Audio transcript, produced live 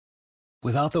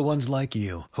Without the ones like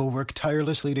you, who work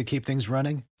tirelessly to keep things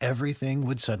running, everything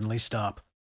would suddenly stop.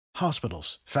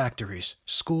 Hospitals, factories,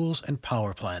 schools, and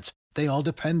power plants, they all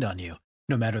depend on you.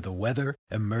 No matter the weather,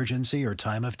 emergency, or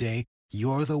time of day,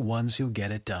 you're the ones who get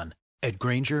it done. At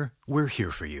Grainger, we're here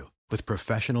for you with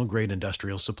professional-grade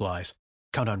industrial supplies.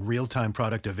 Count on real-time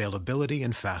product availability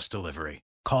and fast delivery.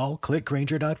 Call,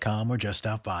 clickgrainger.com, or just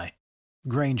stop by.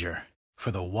 Grainger, for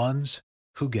the ones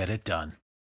who get it done.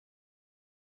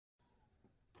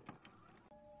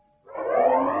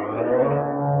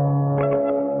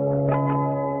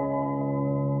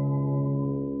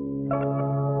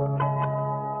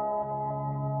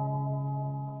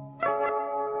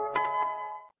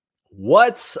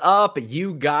 What's up,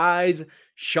 you guys?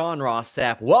 Sean Ross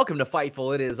Sapp. Welcome to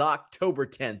Fightful. It is October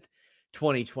 10th,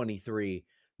 2023.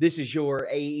 This is your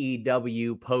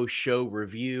AEW post-show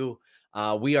review.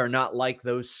 We are not like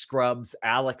those scrubs,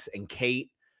 Alex and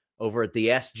Kate, over at the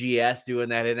SGS doing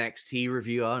that NXT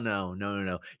review. Oh,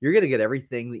 no. You're going to get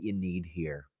everything that you need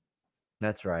here.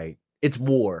 That's right. It's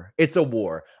war. It's a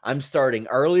war. I'm starting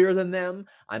earlier than them.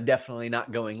 I'm definitely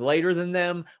not going later than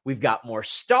them. We've got more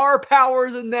star power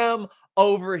than them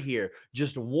over here.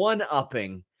 Just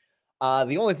one-upping.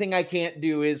 The only thing I can't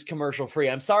do is commercial free.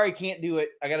 I'm sorry, can't do it.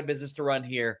 I got a business to run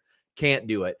here. Can't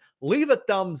do it. Leave a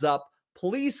thumbs up.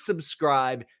 Please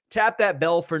subscribe. Tap that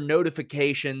bell for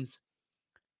notifications.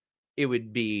 It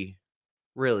would be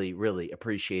really, really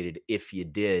appreciated if you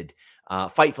did.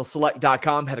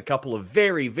 FightfulSelect.com had a couple of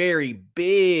very, very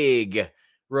big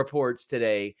reports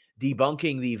today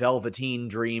debunking the Velveteen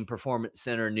Dream Performance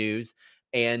Center news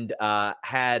and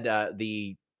had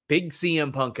the big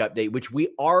CM Punk update, which we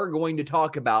are going to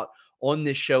talk about on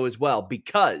this show as well,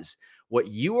 because what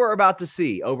you are about to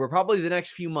see over probably the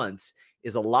next few months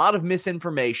is a lot of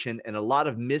misinformation and a lot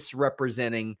of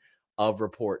misrepresenting of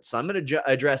reports. So I'm going to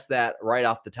address that right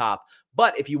off the top.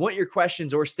 But if you want your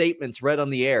questions or statements read on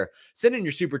the air, send in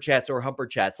your super chats or humper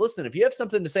chats. Listen, if you have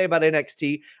something to say about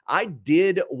NXT, I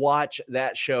did watch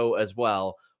that show as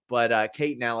well. But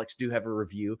Kate and Alex do have a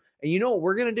review. And you know what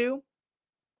we're going to do?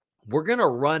 We're going to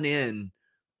run in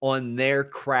on their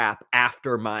crap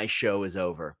after my show is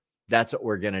over. That's what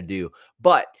we're going to do.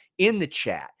 But in the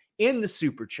chat, in the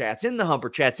super chats, in the humper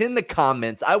chats, in the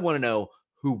comments, I want to know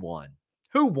who won.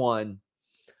 Who won?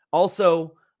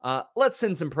 Also, let's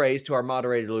send some praise to our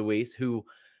moderator, Luis, who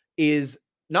is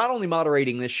not only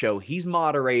moderating this show, he's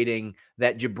moderating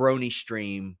that jabroni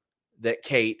stream that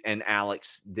Kate and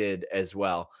Alex did as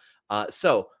well.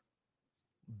 So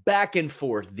back and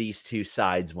forth, these two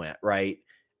sides went, right?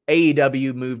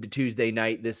 AEW moved to Tuesday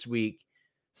night this week.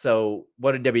 So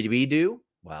what did WWE do?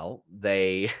 Well,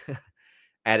 they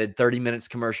added 30 minutes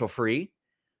commercial free.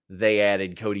 They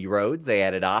added Cody Rhodes. They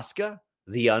added Asuka,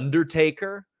 The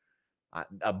Undertaker,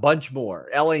 a bunch more.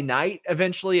 LA Knight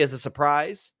eventually as a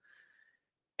surprise.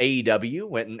 AEW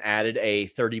went and added a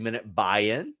 30-minute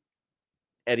buy-in.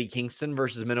 Eddie Kingston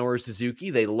versus Minoru Suzuki.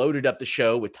 They loaded up the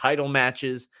show with title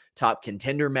matches, top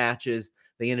contender matches.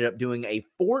 They ended up doing a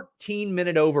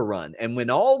 14-minute overrun. And when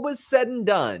all was said and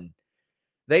done,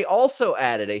 they also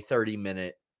added a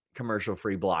 30-minute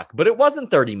commercial-free block. But it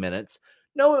wasn't 30 minutes.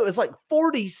 No, it was like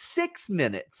 46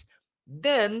 minutes.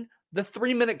 Then the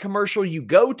 3-minute commercial you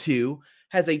go to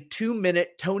has a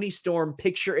 2-minute Tony Storm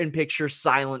picture-in-picture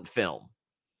silent film.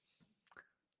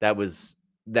 That was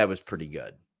pretty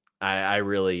good. I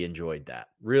really enjoyed that.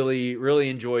 Really, really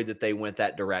enjoyed that they went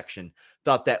that direction.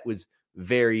 Thought that was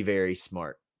very, very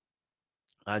smart.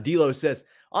 D'Lo says,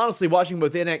 honestly, watching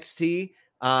both NXT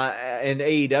and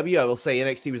AEW, I will say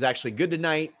NXT was actually good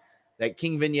tonight. That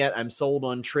King vignette, I'm sold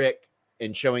on Trick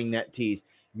and showing that tease.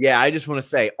 Yeah, I just want to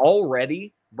say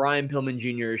already, Brian Pillman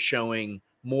Jr. is showing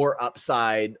more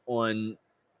upside on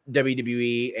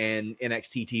WWE and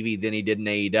NXT TV than he did in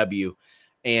AEW.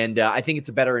 And I think it's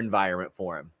a better environment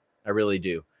for him. I really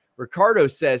do. Ricardo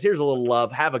says, here's a little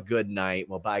love. Have a good night.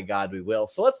 Well, by God, we will.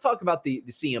 So let's talk about the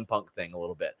CM Punk thing a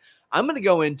little bit. I'm going to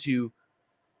go into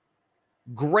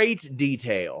great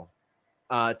detail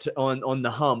on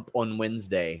the hump on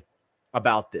Wednesday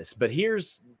about this. But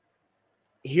here's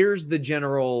the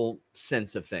general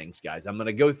sense of things, guys. I'm going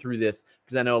to go through this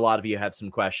because I know a lot of you have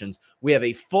some questions. We have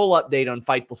a full update on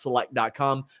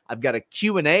FightfulSelect.com. I've got a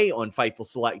Q&A on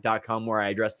FightfulSelect.com where I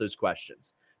address those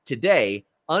questions. Today,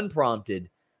 unprompted,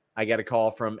 I got a call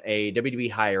from a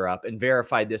WWE higher-up and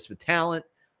verified this with talent,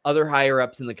 other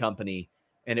higher-ups in the company,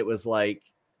 and it was like,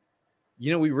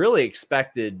 we really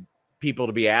expected people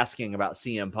to be asking about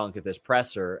CM Punk at this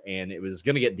presser, and it was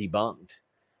going to get debunked.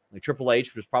 Like Triple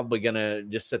H was probably going to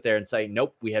just sit there and say,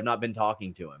 nope, we have not been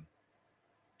talking to him.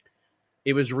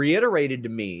 it was reiterated to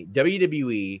me,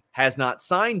 WWE has not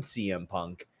signed CM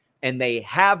Punk, and they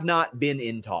have not been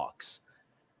in talks.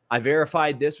 I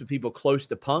verified this with people close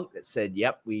to Punk that said,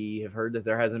 yep, we have heard that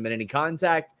there hasn't been any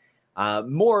contact.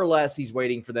 More or less, he's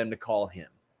waiting for them to call him.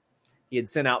 He had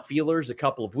sent out feelers a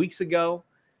couple of weeks ago,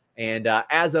 and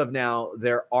as of now,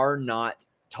 there are not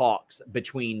talks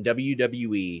between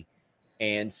WWE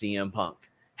and CM Punk.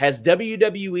 Has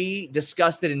WWE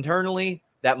discussed it internally?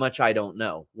 That much I don't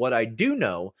know. What I do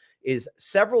know is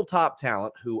several top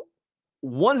talent who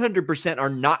 100% are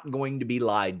not going to be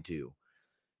lied to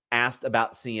asked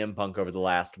about CM Punk over the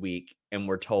last week and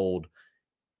were told,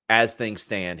 as things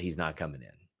stand, he's not coming in.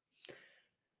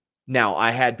 Now,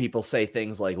 I had people say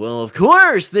things like, well, of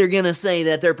course they're going to say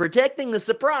that they're protecting the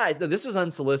surprise. No, this was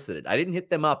unsolicited. I didn't hit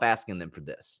them up asking them for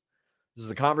this. This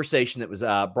was a conversation that was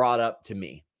brought up to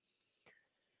me.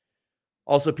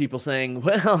 Also, people saying,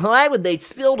 well, why would they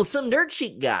spill to some dirt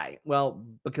sheet guy? Well,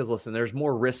 because, listen, there's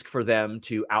more risk for them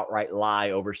to outright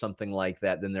lie over something like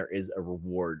that than there is a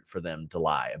reward for them to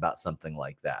lie about something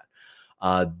like that.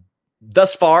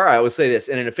 Thus far, I would say this,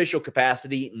 in an official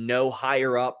capacity, no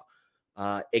higher up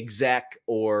exec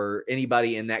or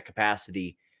anybody in that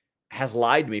capacity has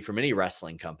lied to me from any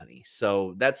wrestling company.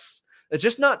 So that's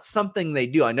just not something they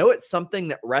do. I know it's something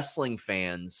that wrestling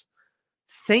fans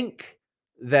think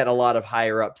that a lot of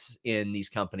higher ups in these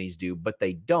companies do, but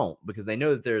they don't, because they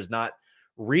know that there's not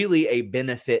really a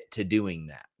benefit to doing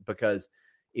that. Because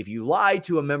if you lie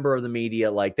to a member of the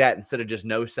media like that, instead of just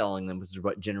no selling them, which is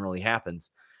what generally happens,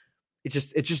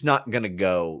 it's just not going to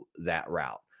go that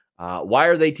route. Why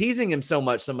are they teasing him so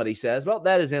much? Somebody says, well,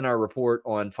 that is in our report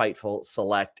on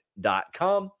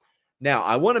FightfulSelect.com. Now,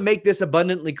 I want to make this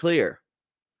abundantly clear.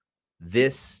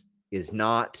 This is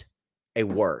not a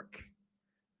work.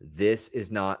 This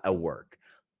is not a work.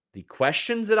 The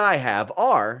questions that I have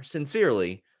are,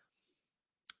 sincerely,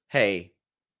 hey,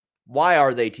 why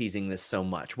are they teasing this so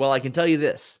much? Well, I can tell you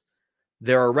this.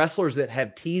 There are wrestlers that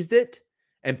have teased it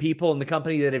and people in the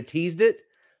company that have teased it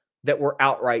that were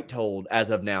outright told,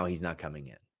 as of now, he's not coming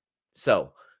in.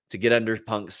 So, to get under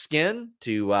Punk's skin,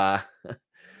 to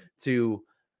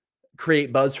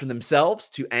create buzz for themselves,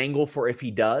 to angle for if he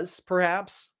does,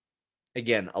 perhaps.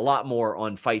 Again, a lot more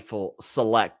on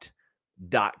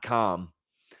FightfulSelect.com.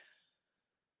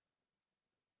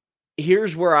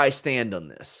 Here's where I stand on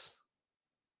this.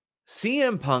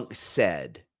 CM Punk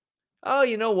said, oh,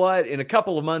 you know what? In a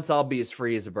couple of months, I'll be as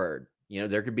free as a bird. You know,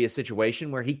 there could be a situation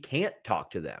where he can't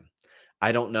talk to them.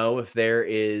 I don't know if there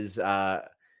is a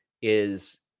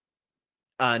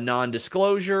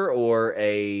non-disclosure or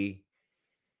a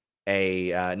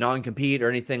non-compete or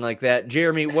anything like that.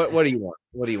 Jeremy, what do you want?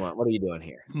 What do you want? What are you doing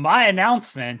here? My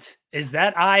announcement is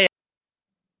that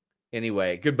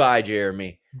Anyway, goodbye,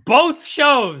 Jeremy. Both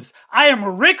shows. I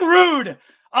am Rick Rude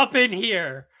up in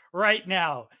here right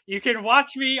now. You can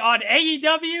watch me on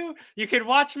AEW. You can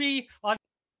watch me on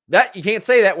that. You can't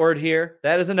say that word here.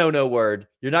 That is a no word.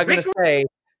 You're not going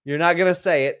to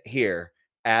say it here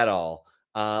at all.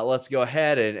 Let's go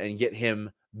ahead and get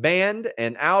him banned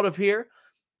and out of here.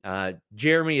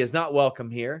 Jeremy is not welcome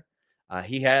here.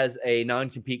 He has a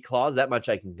non-compete clause. That much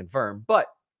I can confirm. But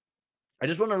I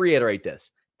just want to reiterate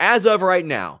this. As of right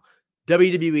now,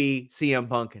 WWE, CM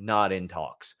Punk, not in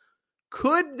talks.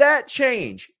 Could that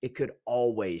change? It could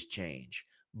always change.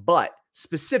 But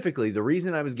specifically, the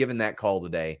reason I was given that call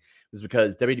today was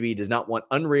because WWE does not want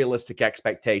unrealistic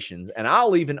expectations. And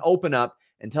I'll even open up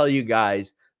and tell you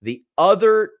guys the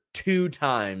other 2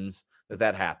 times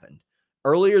that happened.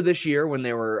 Earlier this year, when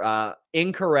there were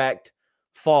incorrect,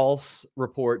 false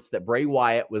reports that Bray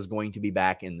Wyatt was going to be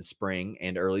back in the spring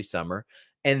and early summer.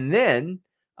 And then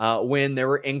when there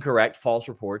were incorrect, false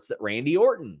reports that Randy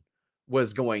Orton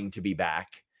was going to be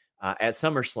back at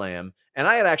SummerSlam. And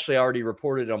I had actually already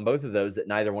reported on both of those that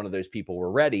neither one of those people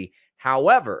were ready.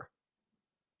 However,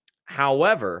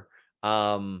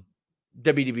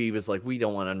 WWE was like, we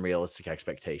don't want unrealistic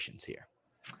expectations here.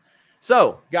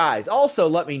 So, guys, also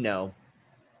let me know.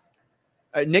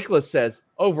 Nicholas says,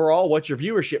 overall, what's your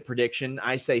viewership prediction?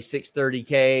 I say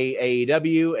 630K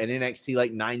AEW and NXT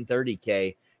like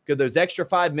 930K. Could those extra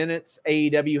 5 minutes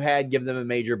AEW had give them a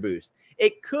major boost?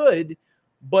 It could,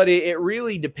 but it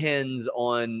really depends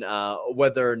on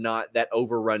whether or not that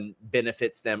overrun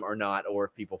benefits them or not, or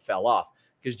if people fell off.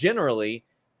 Because generally,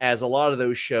 as a lot of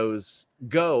those shows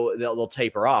go, they'll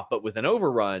taper off. But with an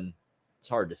overrun, it's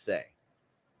hard to say.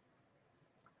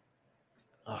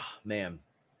 Oh, man.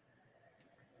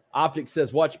 Optic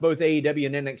says, watch both AEW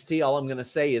and NXT. All I'm going to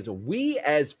say is we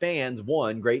as fans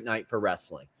won. Great night for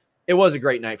wrestling. It was a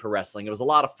great night for wrestling. It was a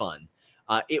lot of fun.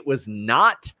 It was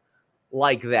not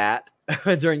like that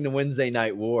during the Wednesday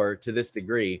Night War to this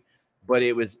degree, but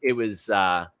it was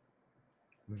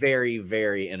very,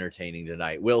 very entertaining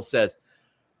tonight. Will says,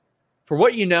 for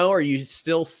what you know, are you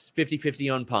still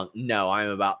 50-50 on Punk? No, I'm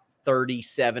about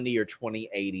 30-70 or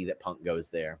 20-80 that Punk goes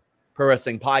there. Pro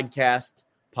Wrestling Podcast,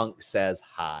 Punk says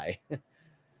hi.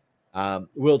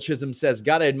 Will Chisholm says,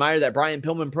 gotta admire that Brian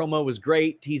Pillman promo was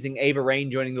great. Teasing Ava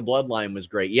Raine joining the Bloodline was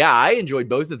great. Yeah, I enjoyed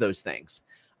both of those things.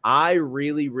 I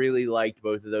really, really liked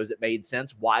both of those. It made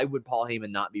sense. Why would Paul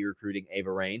Heyman not be recruiting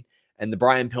Ava Raine? And the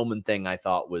Brian Pillman thing I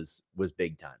thought was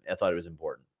big time. I thought it was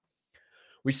important.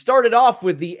 We started off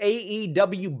with the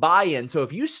AEW buy-in. So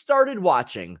if you started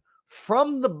watching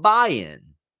from the buy-in,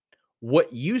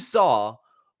 what you saw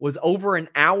was over an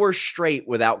hour straight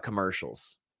without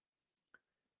commercials.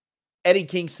 Eddie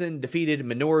Kingston defeated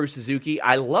Minoru Suzuki.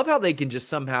 I love how they can just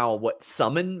somehow,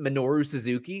 summon Minoru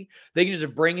Suzuki? They can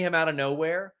just bring him out of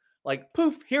nowhere. Like,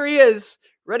 poof, here he is,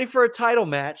 ready for a title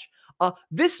match.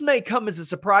 This may come as a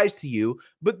surprise to you,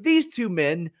 but these two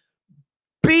men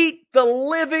beat the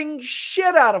living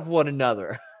shit out of one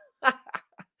another.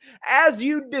 As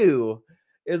you do,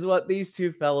 is what these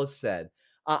two fellas said.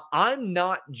 I'm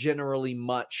not generally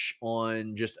much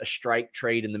on just a strike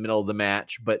trade in the middle of the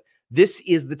match, but this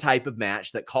is the type of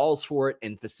match that calls for it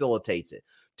and facilitates it.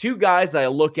 Two guys that I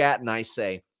look at and I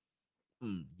say,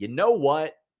 you know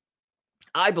what?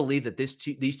 I believe that these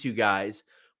two guys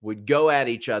would go at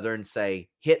each other and say,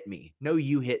 hit me. No,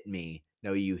 you hit me.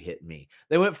 No, you hit me.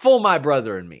 They went full my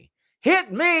brother and me.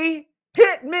 Hit me.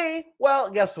 Hit me.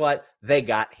 Well, guess what? They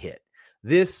got hit.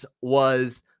 This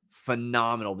was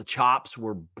phenomenal. The chops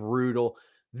were brutal.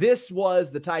 This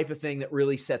was the type of thing that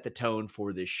really set the tone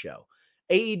for this show.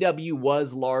 AEW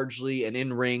was largely an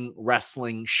in-ring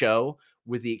wrestling show,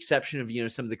 with the exception of,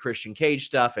 some of the Christian Cage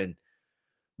stuff and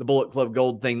the Bullet Club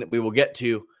Gold thing that we will get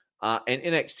to. And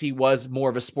NXT was more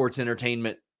of a sports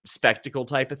entertainment spectacle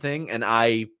type of thing, and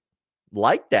I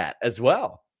like that as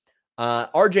well.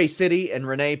 RJ City and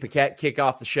Renee Paquette kick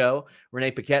off the show.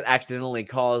 Renee Paquette accidentally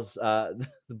calls the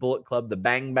Bullet Club the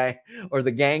Bang Bang, or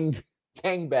the Gang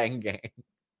Bang Gang.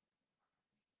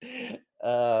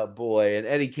 Boy. And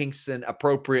Eddie Kingston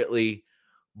appropriately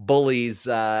bullies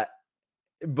RJ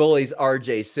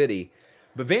City.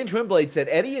 But Van Twinblade said,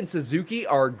 Eddie and Suzuki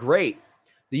are great.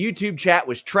 The YouTube chat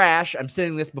was trash. I'm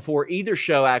sending this before either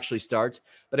show actually starts,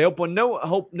 but I hope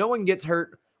no one gets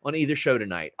hurt on either show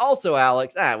tonight. Also,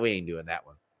 Alex, we ain't doing that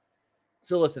one.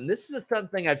 So listen, this is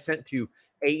something I've sent to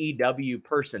AEW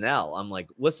personnel. I'm like,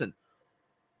 listen,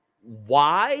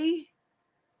 why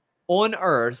on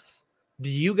earth do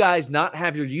you guys not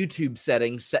have your YouTube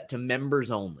settings set to members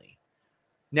only?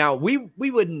 Now, we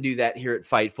wouldn't do that here at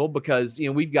Fightful because,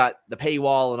 we've got the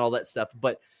paywall and all that stuff.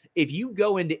 But if you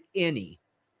go into any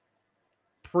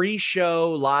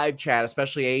pre-show live chat,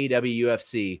 especially AEW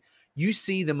UFC, you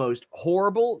see the most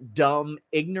horrible, dumb,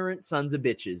 ignorant sons of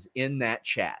bitches in that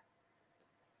chat.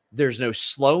 There's no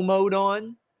slow mode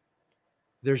on.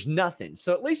 There's nothing.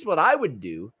 So at least what I would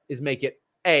do is make it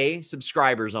A,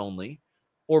 subscribers only,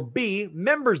 or B,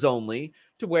 members only,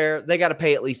 to where they got to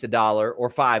pay at least $1 or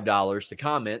 $5 to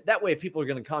comment. That way, if people are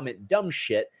going to comment dumb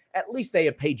shit, at least they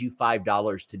have paid you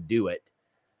 $5 to do it.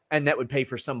 And that would pay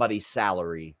for somebody's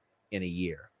salary in a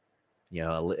year.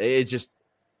 It's just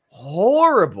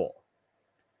horrible.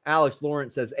 Alex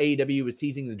Lawrence says AEW was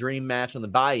teasing the dream match on the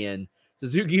buy-in.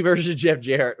 Suzuki versus Jeff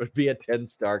Jarrett would be a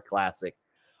 10-star classic.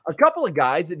 A couple of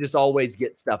guys that just always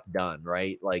get stuff done,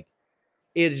 right? Like,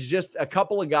 it is just a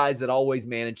couple of guys that always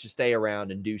manage to stay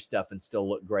around and do stuff and still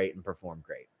look great and perform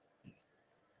great.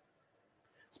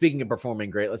 Speaking of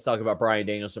performing great, let's talk about Bryan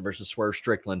Danielson versus Swerve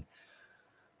Strickland.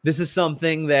 This is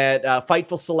something that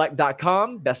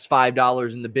FightfulSelect.com, best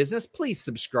 $5 in the business. Please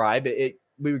subscribe.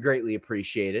 We would greatly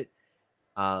appreciate it.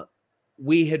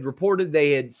 We had reported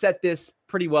they had set this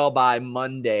pretty well by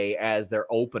Monday as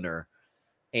their opener.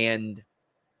 And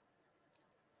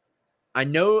I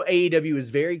know AEW was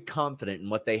very confident in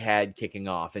what they had kicking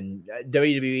off. And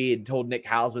WWE had told Nick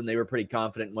Hausman they were pretty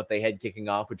confident in what they had kicking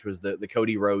off, which was the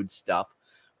Cody Rhodes stuff.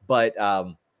 But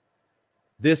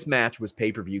this match was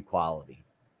pay-per-view quality.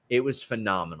 It was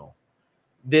phenomenal.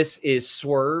 This is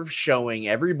Swerve showing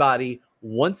everybody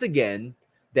once again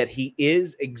that he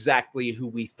is exactly who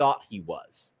we thought he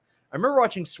was. I remember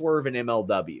watching Swerve in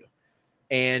MLW.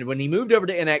 And when he moved over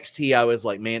to NXT, I was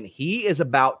like, man, he is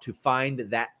about to find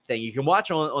that thing. You can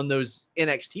watch on those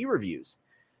NXT reviews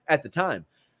at the time.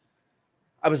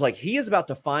 I was like, he is about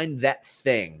to find that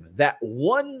thing, that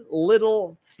one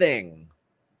little thing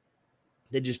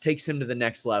that just takes him to the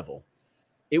next level.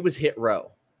 It was Hit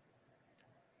Row.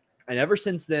 And ever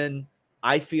since then,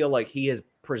 I feel like he has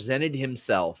presented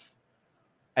himself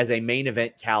as a main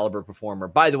event caliber performer.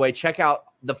 By the way, check out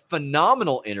the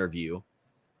phenomenal interview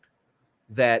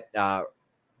that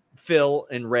Phil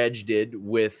and Reg did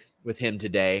with him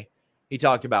today. He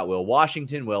talked about Will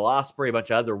Washington, Will Ospreay, a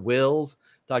bunch of other Wills.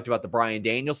 Talked about the Bryan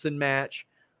Danielson match,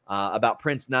 about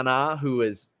Prince Nana, who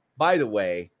is, by the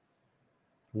way,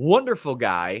 wonderful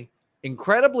guy,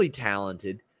 incredibly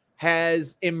talented,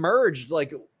 has emerged.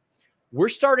 Like, we're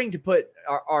starting to put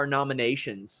our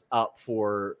nominations up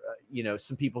for,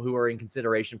 some people who are in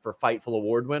consideration for Fightful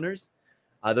Award winners.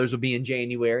 Those will be in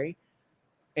January.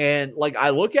 And, like, I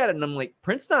look at it and I'm like,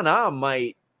 Prince Nana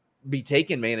might be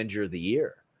taking Manager of the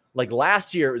Year. Like,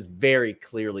 last year, it was very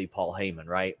clearly Paul Heyman,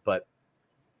 right? But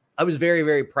I was very,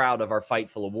 very proud of our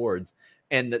Fightful Awards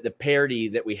and the parity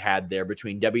that we had there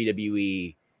between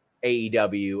WWE,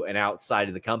 AEW, and outside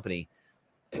of the company.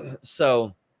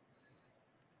 So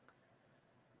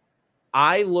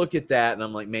I look at that and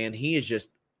I'm like, man, he has just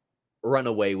run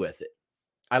away with it.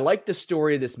 I like the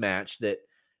story of this match that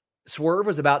Swerve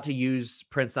was about to use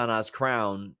Prince Nana's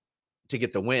crown to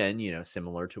get the win,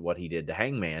 similar to what he did to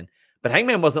Hangman. But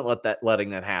Hangman wasn't letting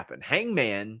that happen.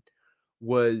 Hangman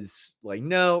was like,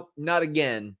 no, not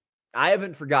again. I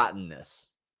haven't forgotten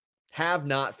this. Have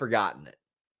not forgotten it.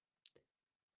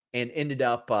 And ended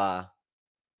up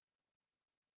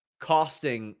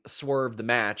costing Swerve the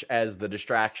match as the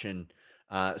distraction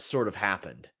sort of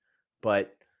happened.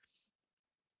 But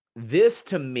this,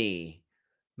 to me,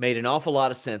 made an awful lot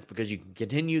of sense because you can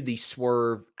continue the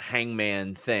Swerve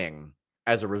Hangman thing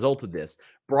as a result of this.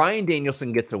 Bryan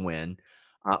Danielson gets a win.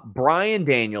 Bryan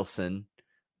Danielson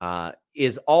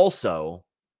is also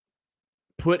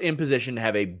put in position to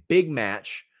have a big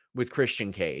match with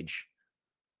Christian Cage.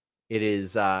 It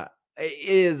is a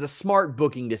smart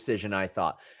booking decision, I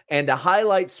thought. And to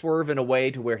highlight Swerve in a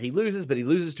way to where he loses, but he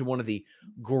loses to one of the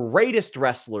greatest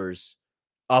wrestlers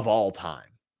of all time.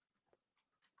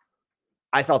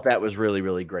 I thought that was really,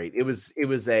 really great. It was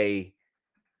a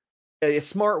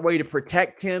smart way to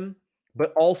protect him,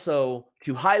 but also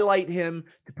to highlight him,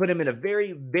 to put him in a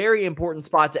very, very important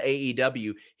spot to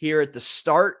AEW here at the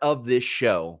start of this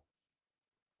show.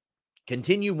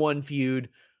 Continue one feud,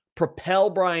 propel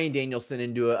Bryan Danielson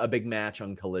into a big match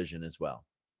on Collision as well.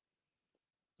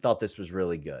 Thought this was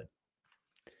really good.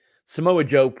 Samoa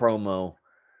Joe promo.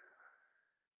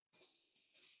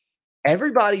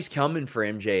 Everybody's coming for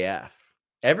MJF.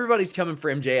 Everybody's coming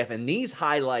for MJF, and these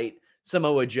highlight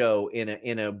Samoa Joe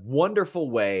in a wonderful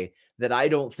way that I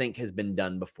don't think has been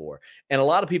done before. And a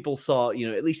lot of people saw,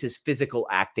 at least his physical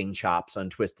acting chops on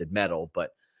Twisted Metal,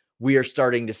 but we are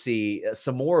starting to see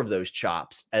some more of those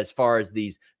chops as far as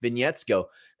these vignettes go.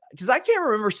 Because I can't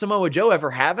remember Samoa Joe ever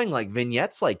having like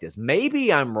vignettes like this.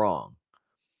 Maybe I'm wrong.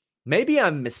 Maybe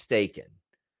I'm mistaken.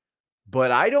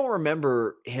 But I don't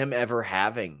remember him ever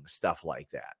having stuff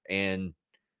like that. And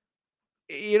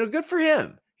good for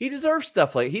him. He deserves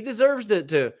stuff like he deserves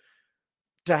to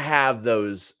have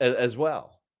those as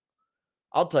well.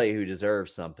 I'll tell you who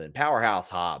deserves something. Powerhouse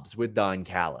Hobbs with Don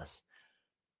Callis.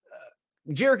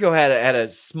 Jericho had a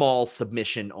small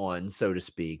submission on, so to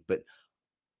speak, but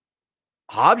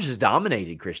Hobbs just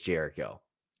dominated Chris Jericho.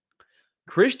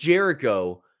 Chris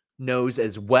Jericho knows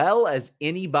as well as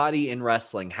anybody in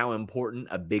wrestling how important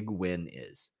a big win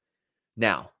is.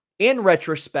 Now, in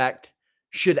retrospect,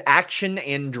 should Action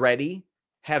Andretti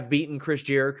have beaten Chris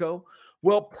Jericho?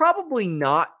 Well, probably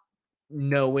not,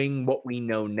 knowing what we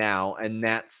know now, and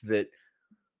that's that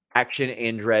Action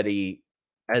Andretti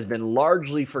has been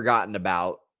largely forgotten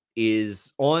about,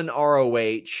 is on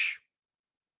ROH,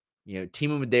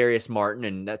 teaming with Darius Martin,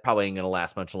 and that probably ain't going to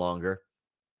last much longer.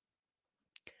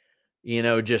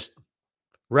 Just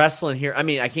wrestling here. I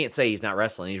mean, I can't say he's not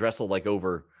wrestling. He's wrestled like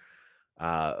over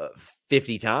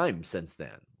 50 times since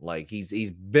then. Like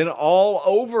he's been all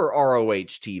over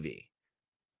ROH TV.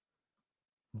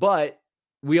 But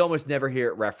we almost never hear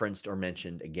it referenced or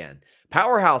mentioned again.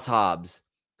 Powerhouse Hobbs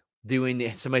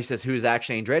doing somebody says, who's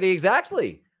Action Andretti?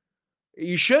 Exactly.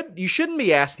 You shouldn't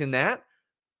be asking that.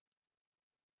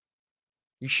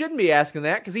 You shouldn't be asking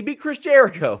that because he beat Chris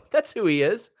Jericho. That's who he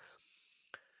is.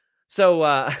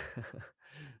 So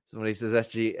somebody says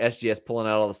SGS pulling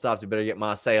out all the stops. We better get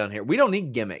my say on here. We don't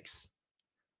need gimmicks.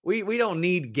 We don't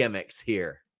need gimmicks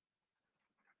here.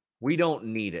 We don't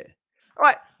need it. All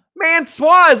right. Man,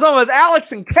 Swa is on with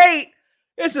Alex and Kate.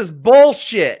 This is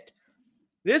bullshit.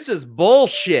 This is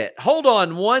bullshit. Hold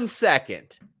on 1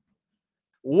 second.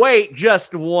 Wait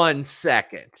just 1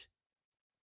 second.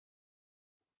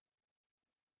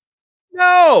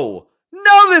 No,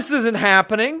 this isn't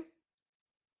happening.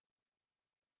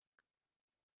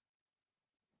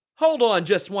 Hold on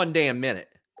just one damn minute.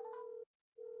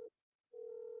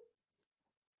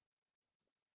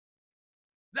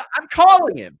 I'm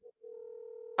calling him.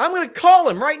 I'm going to call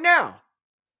him right now.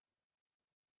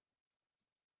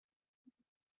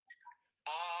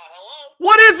 Hello?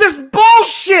 What is this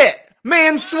bullshit,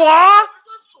 Mansoir? I'm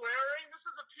not swearing. This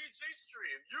is a PG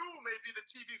stream. You may be the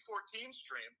TV-14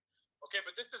 stream. Okay,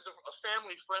 but this is a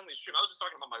family-friendly stream. I was just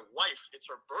talking about my wife. It's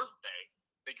her birthday.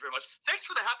 Thank you very much. Thanks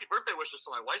for the happy birthday wishes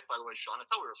to my wife, by the way, Sean. I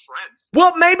thought we were friends.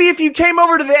 Well, maybe if you came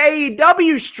over to the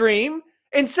AEW stream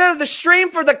instead of the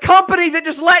stream for the company that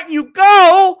just let you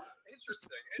go. Interesting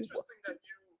that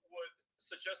you would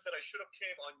suggest that I should have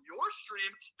came on your stream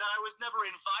that I was never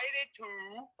invited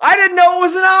to. I didn't know it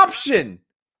was an option.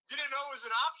 You didn't know it was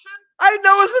an option? I didn't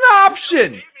know it was an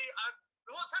option. Maybe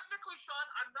well, technically, Sean,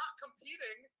 I'm not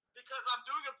competing because I'm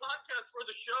doing a podcast for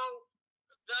the show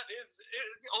that is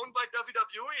owned by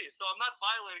WWE, so I'm not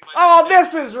violating my. Oh,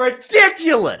 this is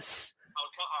ridiculous. Oh,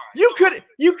 all right.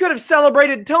 You could have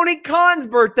celebrated Tony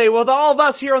Khan's birthday with all of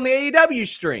us here on the AEW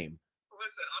stream.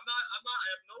 Listen, I'm not. I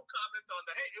have no comment on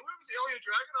that. Hey, it was Ilya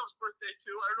Dragunov's birthday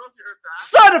too. I don't know if you heard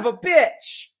that. Son of a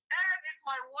bitch! And it's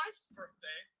my wife's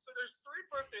birthday, so there's 3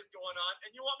 birthdays going on,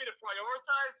 and you want me to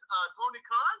prioritize Tony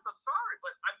Khan's? I'm sorry,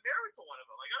 but I'm married to one of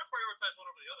them. I gotta prioritize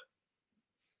one over the other.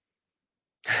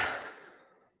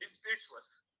 He's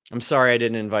speechless. I'm sorry I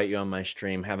didn't invite you on my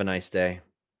stream. Have a nice day.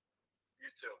 You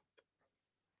too.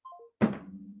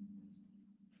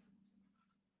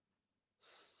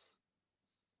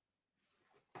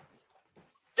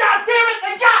 God damn it!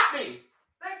 They got me!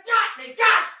 They got me!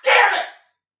 God damn it!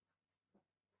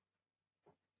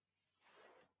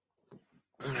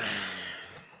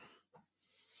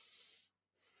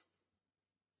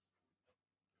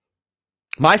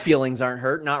 My feelings aren't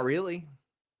hurt. Not really.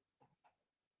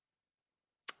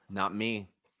 Not me.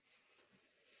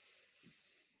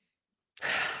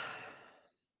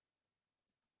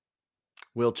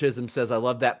 Will Chisholm says, I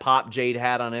love that Pop Jade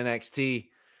hat on NXT.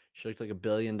 She looked like $1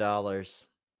 billion.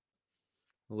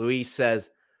 Luis says,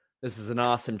 this is an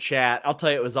awesome chat. I'll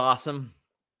tell you it was awesome.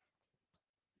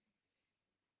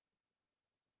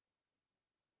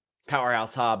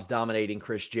 Powerhouse Hobbs dominating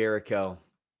Chris Jericho.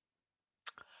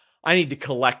 I need to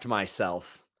collect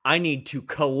myself.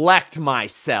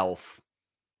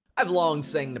 I've long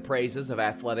sang the praises of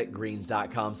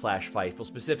athleticgreens.com/Fightful,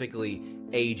 specifically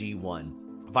AG1.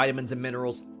 Vitamins and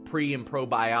minerals, pre and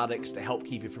probiotics to help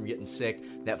keep you from getting sick,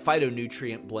 that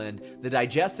phytonutrient blend, the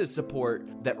digestive support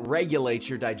that regulates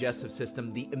your digestive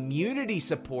system, the immunity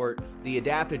support, the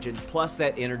adaptogens, plus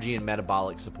that energy and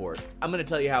metabolic support. I'm going to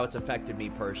tell you how it's affected me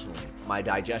personally. My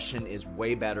digestion is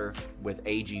way better with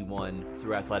AG1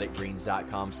 through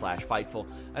athleticgreens.com/Fightful.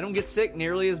 I don't get sick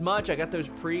nearly as much. I got those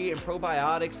pre and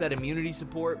probiotics, that immunity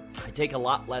support. I take a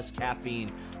lot less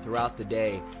caffeine throughout the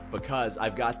day because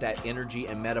I've got that energy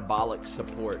and metabolic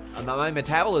support. My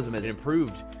metabolism has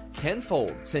improved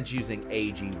tenfold since using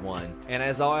AG1. And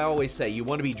as I always say, you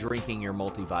want to be drinking your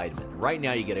multivitamin. Right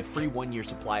now, you get a free 1-year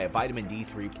supply of vitamin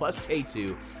D3 plus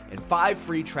K2 and 5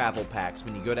 free travel packs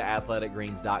when you go to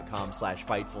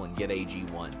athleticgreens.com/Fightful and get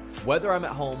AG1. Whether I'm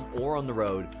at home or on the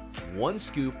road, 1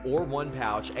 scoop or 1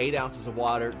 pouch, 8 ounces of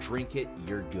water, drink it,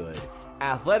 you're good.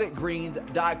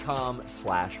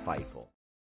 athleticgreens.com/Fightful.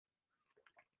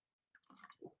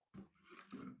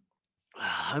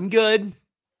 I'm good.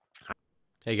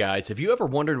 Hey guys, have you ever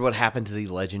wondered what happened to the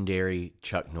legendary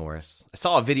Chuck Norris? I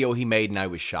saw a video he made and I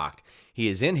was shocked. He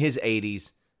is in his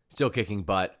 80s, still kicking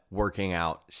butt, working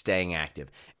out, staying active.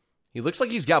 He looks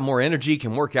like he's got more energy,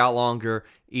 can work out longer,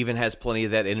 even has plenty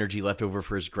of that energy left over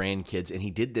for his grandkids, and he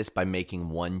did this by making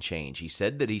one change. He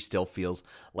said that he still feels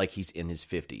like he's in his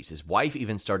 50s. His wife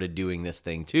even started doing this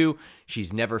thing too.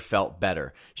 She's never felt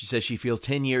better. She says she feels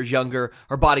 10 years younger,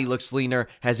 her body looks leaner,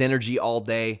 has energy all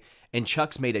day, and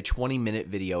Chuck's made a 20-minute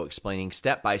video explaining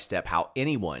step by step how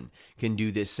anyone can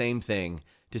do this same thing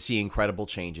to see incredible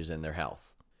changes in their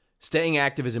health. Staying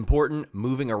active is important.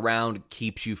 Moving around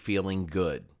keeps you feeling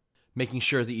good. Making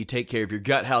sure that you take care of your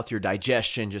gut health, your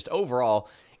digestion, just overall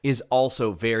is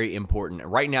also very important.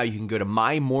 Right now, you can go to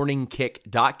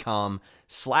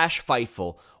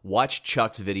mymorningkick.com/Fightful. Watch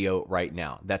Chuck's video right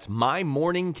now. That's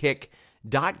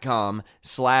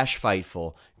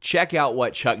mymorningkick.com/Fightful. Check out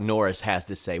what Chuck Norris has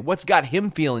to say. What's got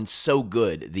him feeling so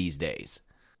good these days?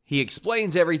 He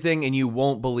explains everything, and you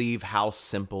won't believe how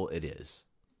simple it is.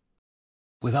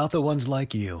 Without the ones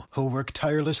like you, who work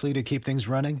tirelessly to keep things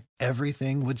running,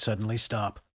 everything would suddenly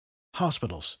stop.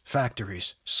 Hospitals,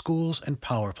 factories, schools, and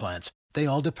power plants, they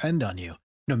all depend on you.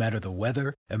 No matter the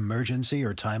weather, emergency,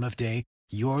 or time of day,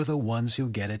 you're the ones who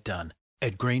get it done.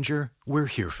 At Grainger, we're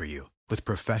here for you with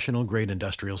professional-grade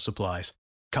industrial supplies.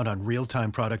 Count on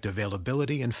real-time product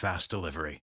availability and fast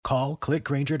delivery. Call, click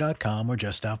Grainger.com, or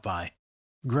just stop by.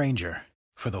 Grainger,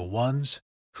 for the ones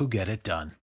who get it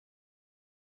done.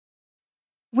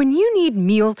 When you need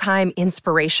mealtime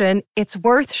inspiration, it's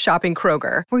worth shopping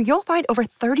Kroger, where you'll find over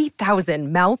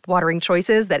 30,000 mouth-watering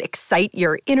choices that excite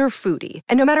your inner foodie.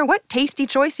 And no matter what tasty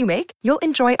choice you make, you'll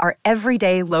enjoy our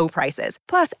everyday low prices,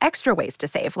 plus extra ways to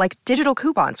save, like digital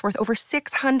coupons worth over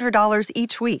 $600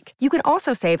 each week. You can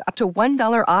also save up to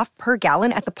 $1 off per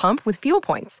gallon at the pump with fuel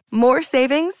points. More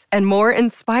savings and more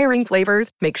inspiring flavors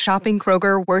make shopping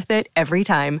Kroger worth it every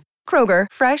time. Kroger,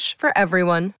 fresh for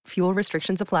everyone. Fuel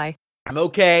restrictions apply. I'm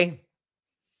okay.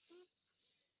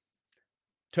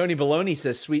 Tony Baloney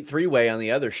says sweet three-way on the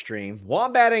other stream.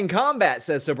 Wombat in Combat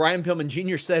says, so Brian Pillman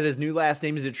Jr. said his new last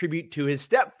name is a tribute to his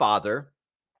stepfather,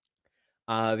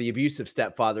 the abusive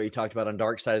stepfather he talked about on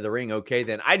Dark Side of the Ring. Okay,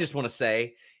 then I just want to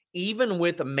say, even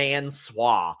with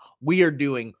Mansois, we are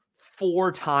doing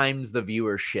 4 times the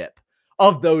viewership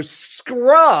of those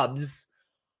scrubs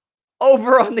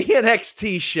over on the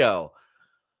NXT show.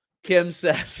 Kim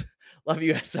says, love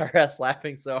you, SRS,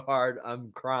 laughing so hard,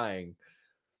 I'm crying.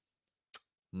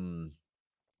 So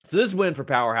this win for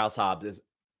Powerhouse Hobbs is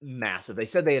massive. They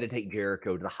said they had to take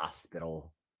Jericho to the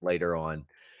hospital later on.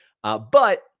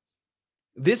 But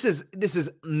this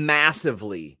is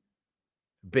massively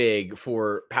big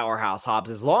for Powerhouse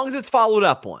Hobbs, as long as it's followed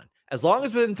up on. As long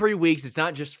as within 3 weeks, it's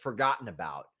not just forgotten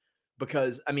about.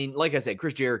 Because, I mean, like I said,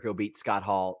 Chris Jericho beat Scott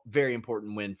Hall. Very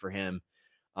important win for him.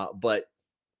 But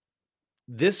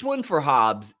this one for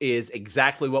Hobbs is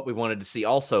exactly what we wanted to see.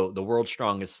 Also, the World's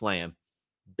Strongest Slam.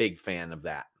 Big fan of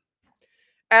that.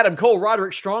 Adam Cole,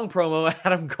 Roderick Strong promo.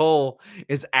 Adam Cole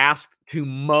is asked to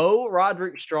mow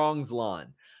Roderick Strong's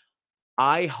lawn.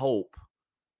 I hope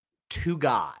to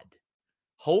God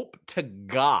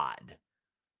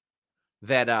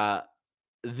that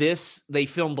they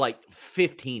filmed like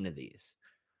 15 of these.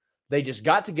 They just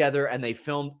got together and they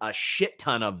filmed a shit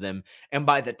ton of them. And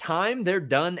by the time they're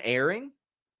done airing,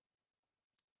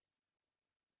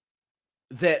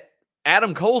 that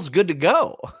Adam Cole's good to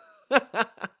go.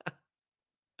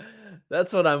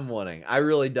 That's what I'm wanting. I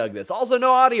really dug this. Also,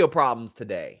 no audio problems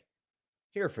today.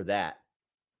 Here for that.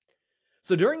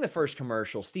 So during the first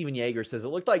commercial, Steven Yeager says it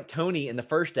looked like Tony in the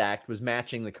first act was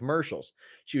matching the commercials.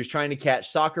 She was trying to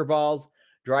catch soccer balls,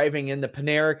 driving in the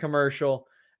Panera commercial,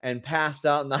 and passed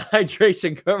out in the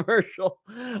hydration commercial.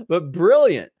 But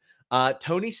brilliant.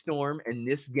 Tony Storm and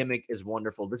this gimmick is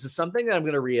wonderful. This is something that I'm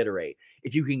going to reiterate.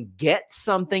 If you can get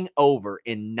something over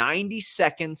in 90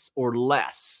 seconds or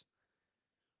less,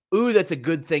 that's a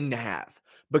good thing to have,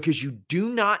 because you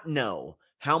do not know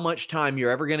how much time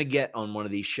you're ever going to get on one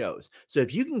of these shows. So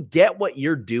if you can get what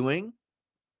you're doing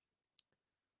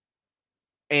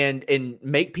and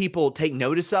make people take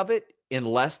notice of it in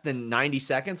less than 90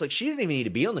 seconds, like she didn't even need to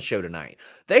be on the show tonight.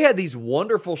 They had these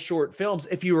wonderful short films.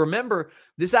 If you remember,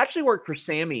 this actually worked for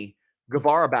Sammy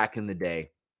Guevara back in the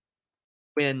day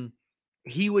when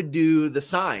he would do the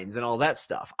signs and all that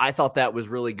stuff. I thought that was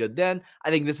really good then. I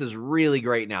think this is really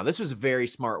great now. This was a very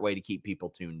smart way to keep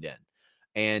people tuned in.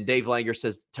 And Dave Langer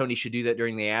says Tony should do that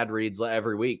during the ad reads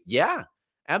every week. Yeah,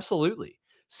 absolutely.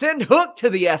 Send Hook to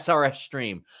the SRS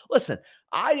stream. Listen,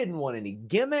 I didn't want any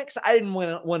gimmicks. I didn't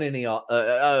want any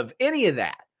of any of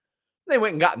that. They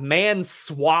went and got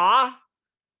Mansois.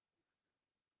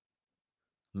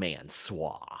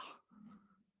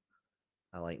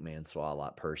 I like Mansois a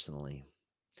lot personally.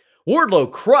 Wardlow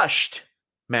crushed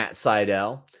Matt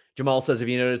Sydal. Jamal says, have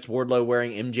you noticed Wardlow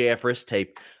wearing MJF wrist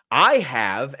tape? I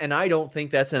have, and I don't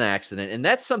think that's an accident. And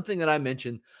that's something that I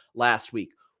mentioned last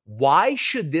week. Why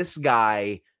should this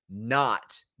guy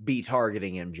not be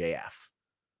targeting MJF?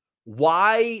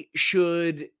 Why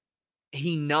should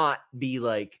he not be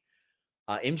like,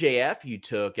 MJF, you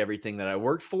took everything that I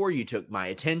worked for. You took my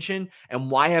attention. And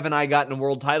why haven't I gotten a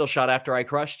world title shot after I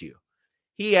crushed you?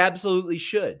 He absolutely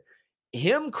should.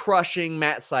 Him crushing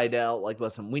Matt Sydal, like,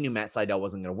 listen, we knew Matt Sydal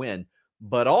wasn't going to win.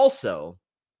 But also,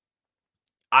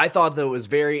 I thought that it was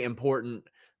very important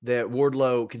that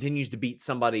Wardlow continues to beat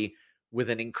somebody with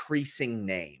an increasing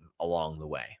name along the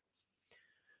way.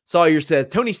 Sawyer says,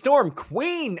 Tony Storm,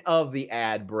 queen of the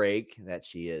ad break. That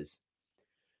she is.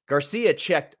 Garcia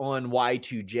checked on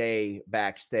Y2J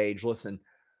backstage. Listen,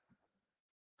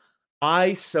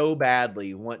 I so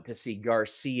badly want to see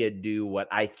Garcia do what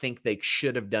I think they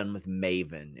should have done with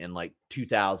Maven in like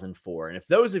 2004. And if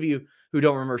those of you who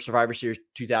don't remember Survivor Series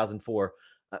 2004,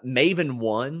 Maven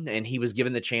won and he was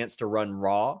given the chance to run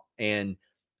Raw. And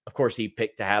of course, he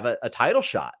picked to have a title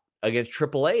shot against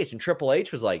Triple H. And Triple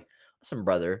H was like, listen,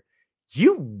 brother,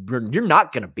 you're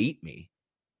not going to beat me.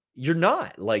 You're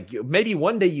not. Like, maybe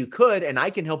one day you could, and I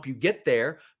can help you get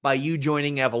there by you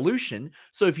joining Evolution.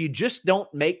 So if you just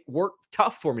don't make work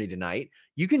tough for me tonight,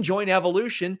 you can join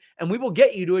Evolution and we will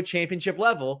get you to a championship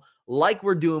level like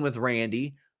we're doing with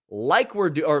Randy, like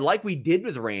we did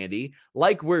with Randy,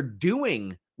 like we're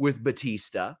doing with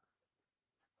Batista,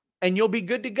 and you'll be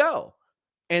good to go.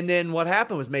 And then what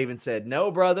happened was Maven said,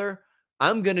 no, brother,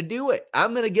 I'm going to do it.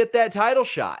 I'm going to get that title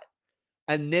shot.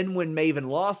 And then when Maven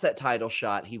lost that title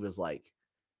shot, he was like,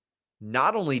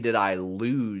 not only did I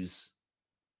lose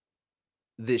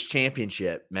this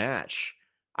championship match,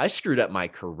 I screwed up my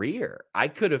career. I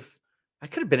could have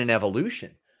been in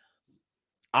Evolution.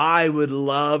 I would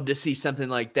love to see something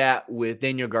like that with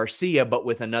Daniel Garcia, but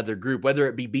with another group, whether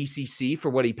it be BCC for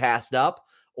what he passed up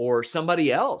or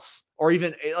somebody else, or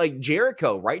even like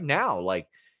Jericho right now. Like,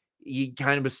 he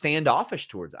kind of was standoffish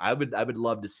towards it. I would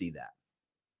love to see that.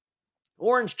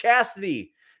 Orange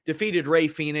Cassidy defeated Rey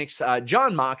Fenix.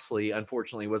 Jon Moxley,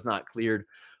 unfortunately, was not cleared.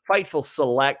 Fightful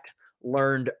Select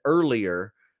learned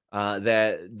earlier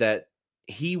that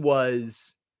he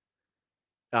was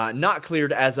not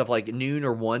cleared as of like noon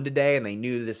or 1 today, and they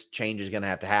knew this change is going to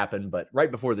have to happen. But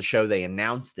right before the show, they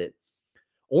announced it.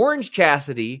 Orange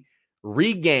Cassidy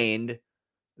regained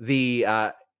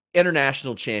the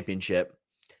international championship.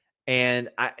 And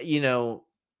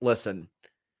listen,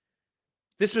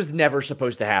 this was never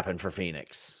supposed to happen for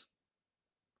Phoenix.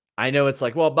 I know it's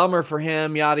like, well, bummer for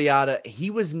him, yada, yada.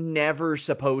 He was never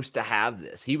supposed to have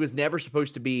this. He was never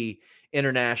supposed to be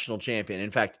international champion. In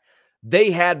fact,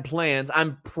 they had plans.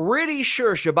 I'm pretty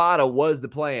sure Shibata was the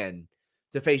plan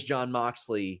to face Jon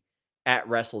Moxley at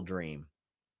Wrestle Dream.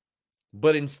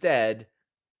 But instead,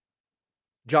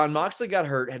 Jon Moxley got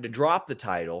hurt, had to drop the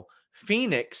title.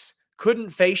 Phoenix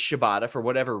couldn't face Shibata for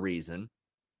whatever reason.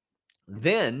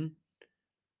 Then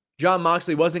Jon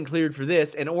Moxley wasn't cleared for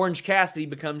this, and Orange Cassidy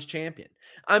becomes champion.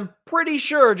 I'm pretty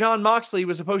sure Jon Moxley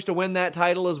was supposed to win that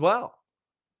title as well.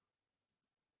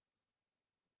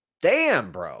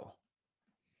 Damn, bro.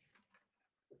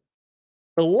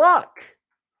 The luck.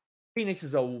 Phoenix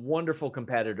is a wonderful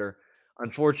competitor.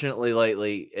 Unfortunately,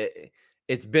 lately,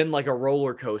 it's been like a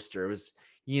roller coaster. It was,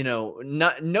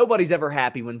 nobody's ever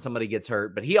happy when somebody gets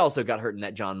hurt, but he also got hurt in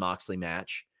that Jon Moxley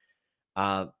match.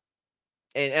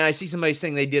 And I see somebody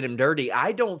saying they did him dirty.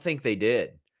 I don't think they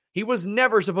did. He was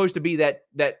never supposed to be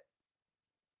that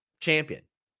champion.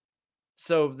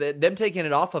 So them taking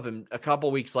it off of him a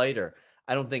couple weeks later,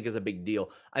 I don't think is a big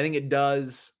deal. I think it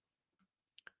does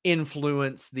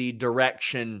influence the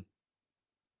direction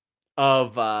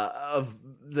of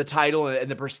the title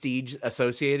and the prestige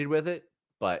associated with it.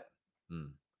 But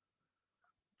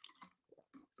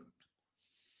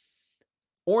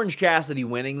Orange Cassidy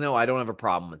winning, though, I don't have a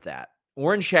problem with that.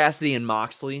 Orange Cassidy and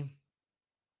Moxley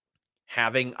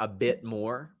having a bit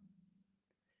more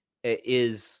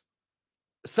is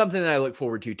something that I look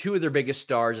forward to. Two of their biggest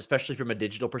stars, especially from a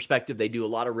digital perspective, they do a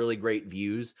lot of really great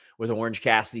views with Orange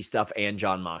Cassidy stuff and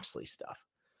Jon Moxley stuff.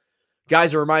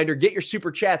 Guys, a reminder, get your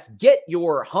super chats, get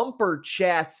your humper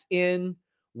chats in.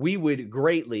 We would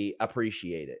greatly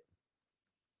appreciate it.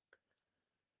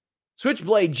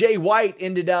 Switchblade Jay White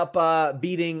ended up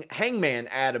beating Hangman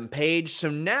Adam Page.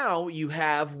 So now you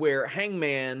have where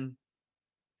Hangman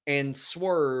and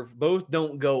Swerve both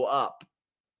don't go up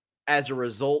as a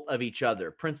result of each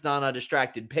other. Prince Nana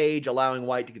distracted Page, allowing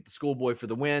White to get the schoolboy for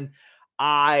the win.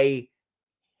 I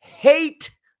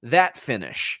hate that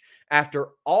finish. After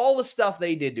all the stuff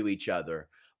they did to each other,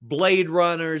 Blade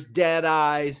Runners, Dead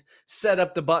Eyes, set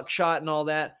up the buckshot and all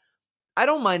that, I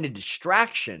don't mind a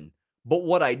distraction. But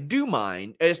what I do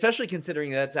mind, especially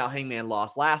considering that's how Hangman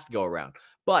lost last go around,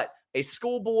 but a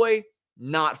schoolboy,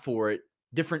 not for it.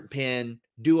 Different pin,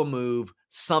 do a move,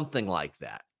 something like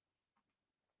that.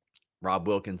 Rob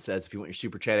Wilkins says, if you want your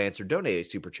super chat answered, donate a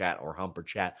super chat or humper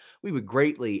chat. We would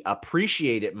greatly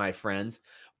appreciate it, my friends.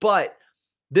 But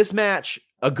this match,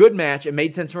 a good match, it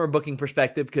made sense from a booking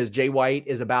perspective because Jay White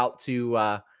is about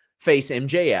to face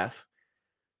MJF.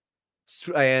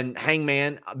 And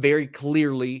Hangman very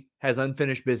clearly has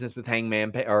unfinished business with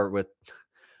with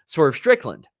Swerve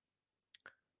Strickland.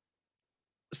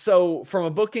 So from a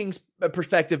bookings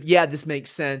perspective, yeah, this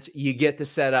makes sense. You get to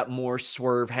set up more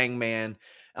Swerve Hangman.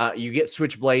 You get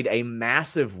Switchblade a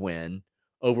massive win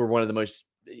over one of the most,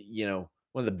 one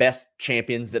of the best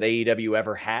champions that AEW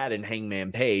ever had in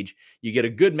Hangman Page. You get a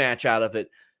good match out of it.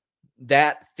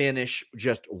 That finish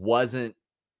just wasn't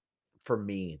for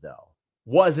me, though.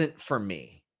 Wasn't for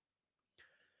me.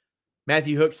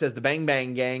 Matthew Hook says the Bang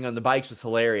Bang Gang on the bikes was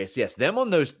hilarious. Yes, them on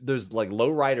those like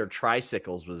lowrider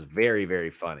tricycles was very,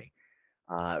 very funny.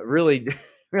 Really,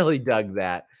 really dug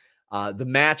that. The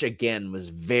match, again, was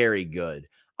very good.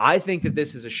 I think that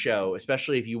this is a show,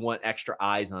 especially if you want extra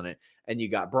eyes on it, and you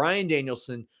got Bryan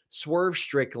Danielson, Swerve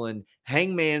Strickland,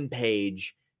 Hangman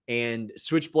Page, and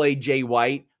Switchblade Jay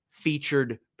White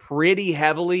featured pretty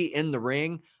heavily in the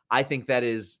ring. I think that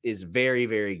is very,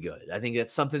 very good. I think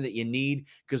that's something that you need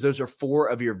because those are 4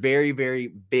 of your very, very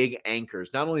big anchors.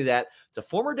 Not only that, it's a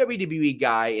former WWE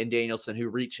guy in Danielson who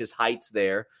reached his heights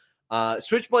there.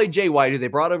 Switchblade Jay White, who they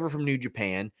brought over from New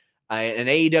Japan, an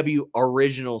AEW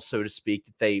original, so to speak,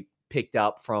 that they picked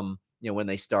up from when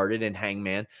they started in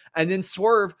Hangman. And then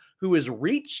Swerve, who has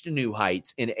reached new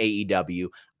heights in AEW.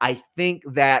 I think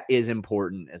that is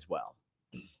important as well.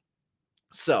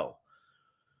 So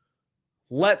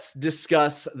let's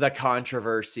discuss the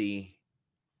controversy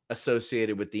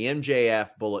associated with the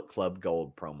MJF Bullet Club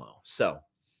Gold promo. So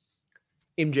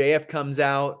MJF comes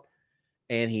out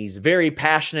and he's very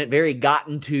passionate, very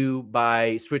gotten to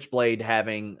by Switchblade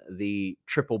having the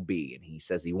triple B. And he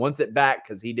says he wants it back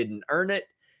because he didn't earn it,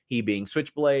 he being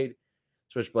Switchblade.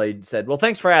 Switchblade said, well,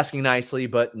 thanks for asking nicely,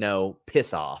 but no,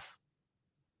 piss off.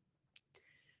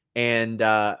 And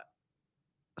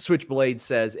Switchblade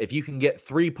says, if you can get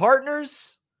 3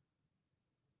 partners,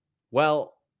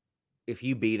 well, if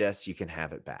you beat us, you can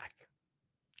have it back.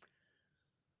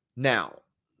 Now,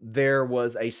 there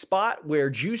was a spot where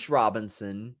Juice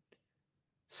Robinson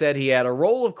said he had a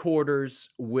roll of quarters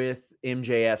with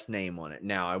MJF's name on it.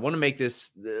 Now, I want to make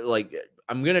this,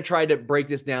 I'm going to try to break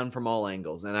this down from all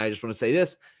angles. And I just want to say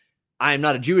this. I am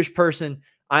not a Jewish person.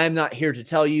 I am not here to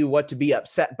tell you what to be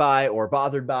upset by or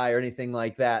bothered by or anything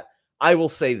like that. I will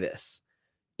say this.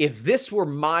 If this were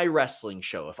my wrestling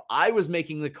show, if I was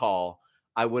making the call,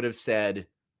 I would have said,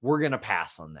 we're going to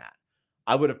pass on that.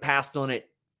 I would have passed on it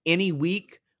any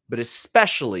week, but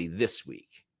especially this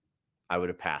week, I would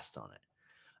have passed on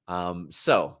it.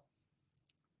 So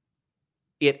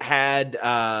it had,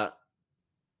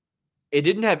 it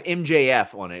didn't have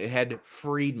MJF on it. It had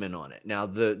Friedman on it. Now,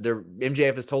 the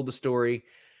MJF has told the story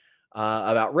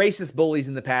about racist bullies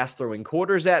in the past throwing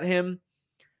quarters at him.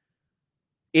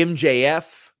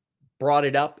 MJF brought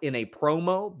it up in a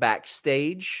promo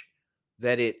backstage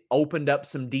that it opened up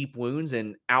some deep wounds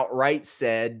and outright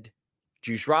said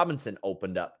Juice Robinson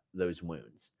opened up those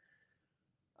wounds.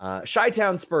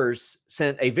 Chi-Town Spurs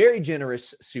sent a very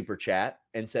generous super chat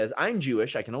and says, I'm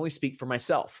Jewish. I can only speak for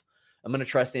myself. I'm going to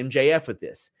trust MJF with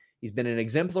this. He's been an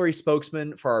exemplary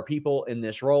spokesman for our people in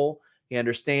this role. He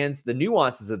understands the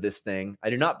nuances of this thing. I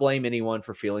do not blame anyone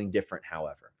for feeling different,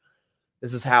 however.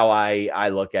 This is how I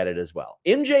look at it as well.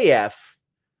 MJF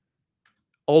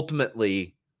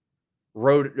ultimately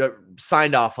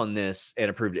signed off on this and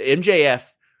approved it.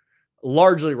 MJF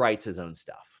largely writes his own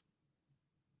stuff.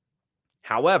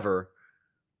 However,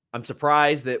 I'm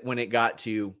surprised that when it got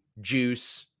to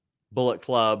Juice, Bullet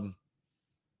Club,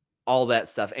 all that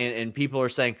stuff, and people are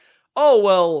saying, oh,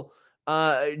 well,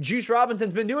 Juice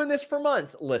Robinson's been doing this for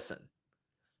months. Listen,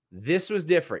 this was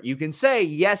different. You can say,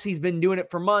 yes, he's been doing it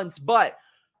for months, but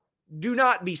do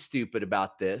not be stupid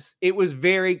about this. It was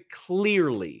very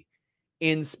clearly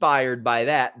inspired by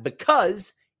that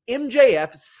because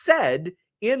MJF said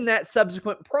in that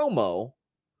subsequent promo,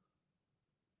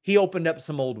 he opened up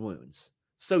some old wounds.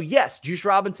 So yes, Juice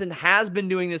Robinson has been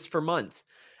doing this for months,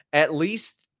 at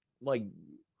least the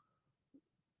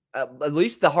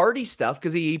Hardy stuff,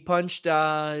 because he punched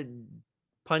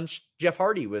Jeff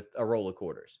Hardy with a roll of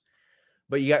quarters.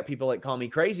 But you got people like Call Me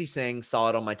Crazy saying, saw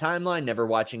it on my timeline, never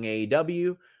watching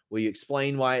AEW. Will you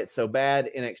explain why it's so bad?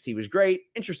 NXT was great.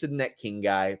 Interested in that King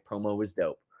guy. Promo was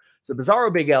dope. So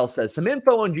Bizarro Big L says, some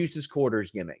info on Juice's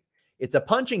quarters gimmick. It's a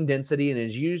punching density and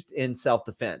is used in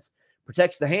self-defense.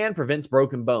 Protects the hand, prevents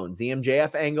broken bones. The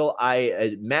MJF angle,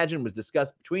 I imagine, was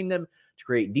discussed between them to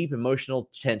create deep emotional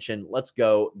tension. Let's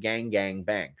go. Gang, gang,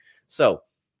 bang. So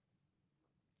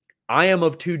I am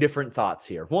of 2 different thoughts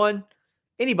here. One,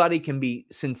 anybody can be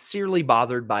sincerely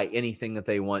bothered by anything that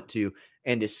they want to,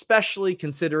 and especially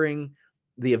considering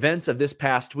the events of this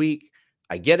past week.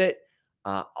 I get it.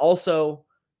 Also,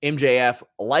 MJF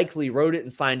likely wrote it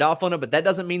and signed off on it, but that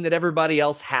doesn't mean that everybody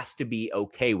else has to be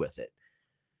okay with it.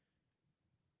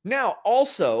 Now,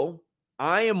 also,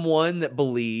 I am one that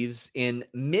believes in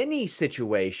many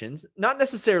situations, not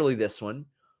necessarily this one,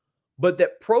 but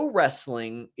that pro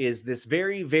wrestling is this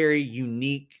very, very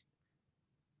unique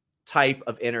type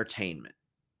of entertainment.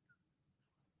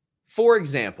 For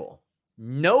example,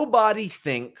 nobody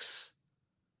thinks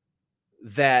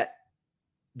that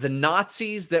the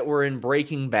Nazis that were in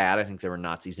Breaking Bad, I think there were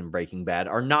Nazis in Breaking Bad,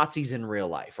 are Nazis in real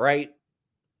life, right?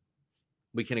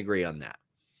 We can agree on that.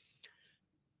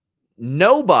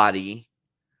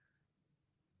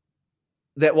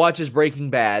 that watches Breaking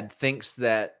Bad thinks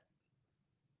that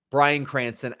Bryan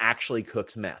Cranston actually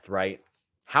cooks meth, right?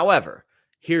 However,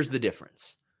 here's the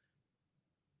difference.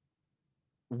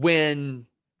 When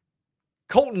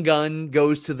Colton Gunn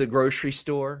goes to the grocery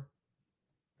store,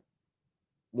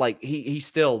 like he's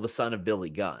still the son of Billy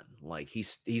Gunn. Like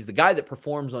he's the guy that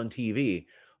performs on TV,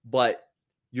 but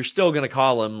you're still going to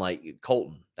call him like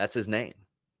Colton. That's his name.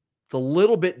 It's a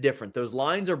little bit different. Those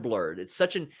lines are blurred. It's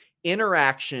such an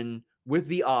interaction with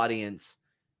the audience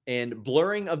and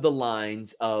blurring of the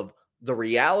lines of the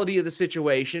reality of the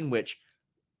situation, which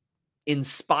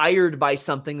inspired by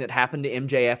something that happened to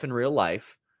MJF in real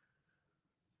life.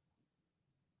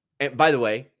 And by the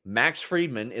way, Max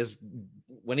Friedman is,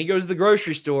 when he goes to the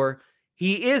grocery store,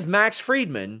 he is Max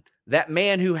Friedman, that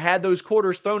man who had those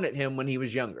quarters thrown at him when he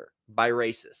was younger by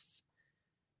racists.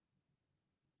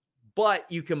 But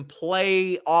you can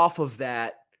play off of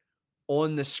that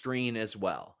on the screen as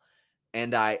well.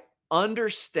 And I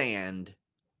understand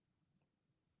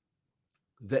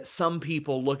that some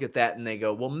people look at that and they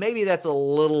go, well, maybe that's a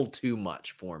little too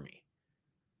much for me.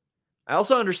 I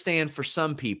also understand for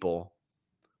some people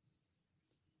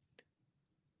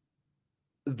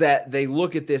that they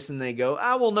look at this and they go,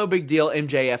 well, no big deal.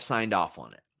 MJF signed off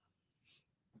on it.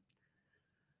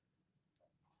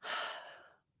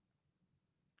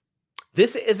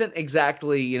 This isn't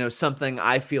exactly, something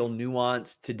I feel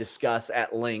nuanced to discuss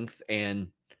at length, and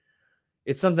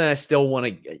it's something I still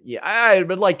want to, I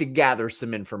would like to gather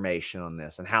some information on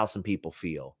this and how some people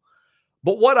feel.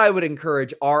 But what I would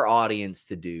encourage our audience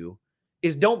to do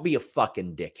is don't be a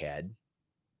fucking dickhead.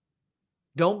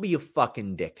 Don't be a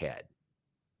fucking dickhead.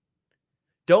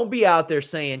 Don't be out there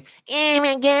saying, oh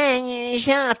my God, you're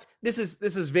shocked. This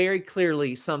is very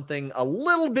clearly something a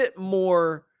little bit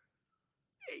more,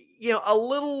 a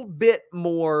little bit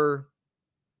more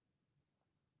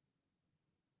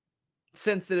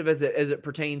sensitive as it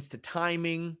pertains to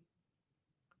timing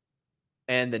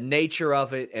and the nature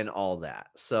of it and all that.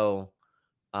 So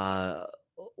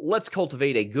let's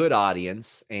cultivate a good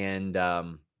audience and at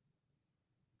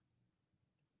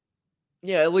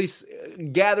least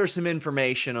gather some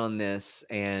information on this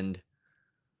and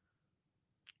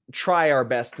try our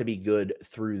best to be good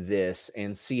through this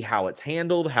and see how it's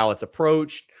handled, how it's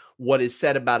approached, what is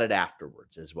said about it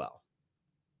afterwards as well.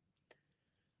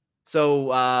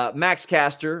 So Max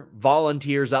Caster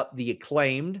volunteers up the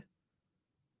Acclaimed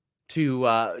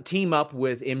to team up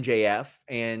with MJF,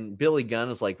 and Billy Gunn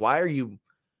is like, why are you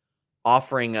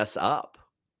offering us up?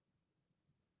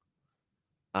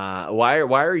 Why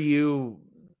are you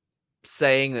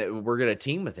saying that we're going to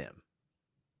team with him?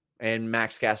 And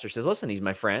Max Caster says, listen, he's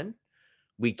my friend.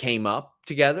 We came up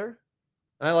together,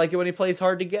 and I like it when he plays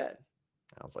hard to get.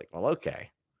 I was like, well, okay.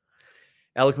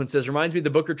 Eloquent says, reminds me of the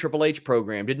Booker Triple H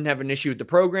program. Didn't have an issue with the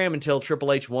program until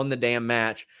Triple H won the damn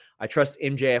match. I trust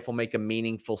MJF will make a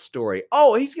meaningful story.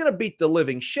 Oh, he's going to beat the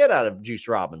living shit out of Juice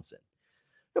Robinson.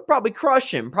 He'll probably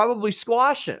crush him, probably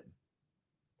squash him.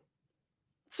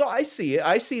 So I see it.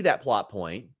 I see that plot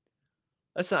point.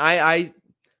 Listen, I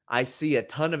see a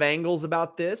ton of angles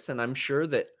about this, and I'm sure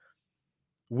that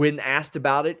when asked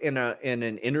about it in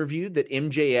an interview, that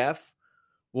MJF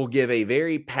will give a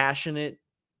very passionate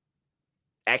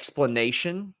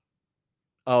explanation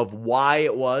of why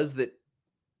it was that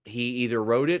he either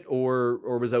wrote it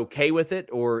or was okay with it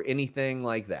or anything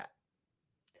like that.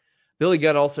 Billy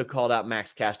Gunn also called out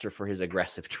Max Caster for his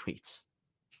aggressive tweets.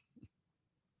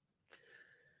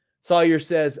 Sawyer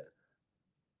says,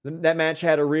 that match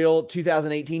had a real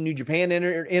 2018 New Japan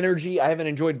energy. I haven't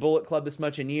enjoyed Bullet Club this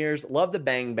much in years. Love the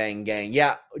Bang Bang Gang.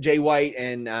 Yeah, Jay White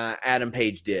and Adam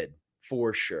Page did.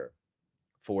 For sure.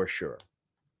 For sure.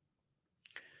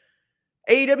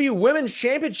 AEW Women's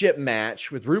Championship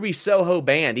match with Ruby Soho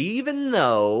Band. Even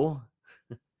though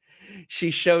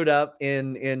she showed up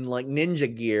in like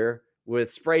ninja gear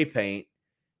with spray paint,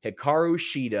 Hikaru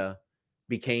Shida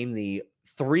became the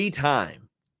 3-time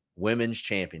Women's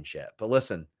Championship. But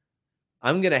listen,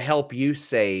 I'm going to help you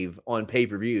save on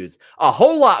pay-per-views a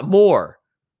whole lot more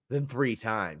than 3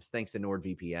 times, thanks to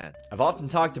NordVPN. I've often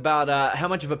talked about how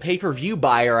much of a pay-per-view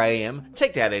buyer I am.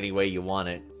 Take that any way you want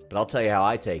it, but I'll tell you how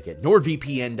I take it.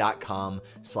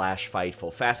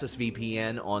 NordVPN.com/Fightful. Fastest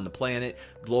VPN on the planet,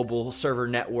 global server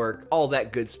network, all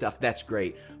that good stuff. That's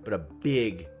great. But a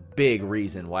big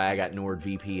reason why I got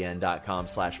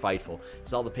NordVPN.com/Fightful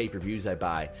is all the pay-per-views I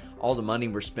buy, all the money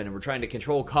we're spending. We're trying to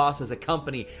control costs as a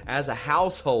company, as a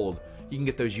household. You can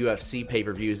get those UFC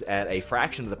pay-per-views at a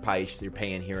fraction of the price you're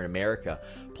paying here in America.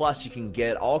 Plus, you can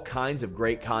get all kinds of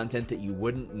great content that you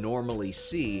wouldn't normally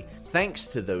see thanks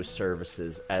to those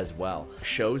services as well.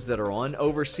 Shows that are on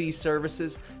overseas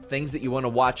services, things that you want to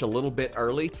watch a little bit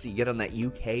early so you get on that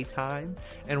UK time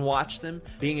and watch them.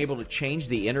 Being able to change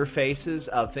the interfaces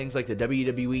of things like the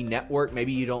WWE Network.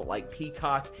 Maybe you don't like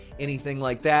Peacock, anything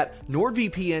like that.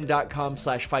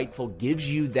 NordVPN.com/Fightful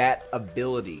gives you that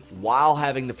ability while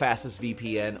having the fastest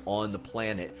VPN on the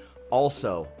planet.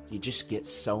 Also, you just get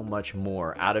so much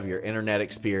more out of your internet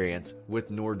experience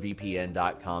with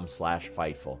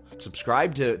NordVPN.com/Fightful.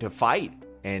 Subscribe to Fight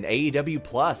and AEW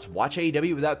Plus. Watch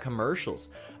AEW without commercials.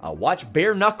 Watch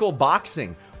bare knuckle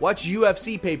boxing. Watch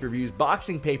UFC pay-per-views,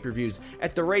 boxing pay-per-views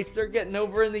at the rates they're getting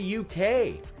over in the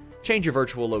UK. Change your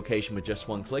virtual location with just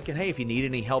one click. And hey, if you need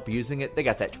any help using it, they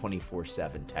got that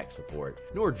 24/7 tech support.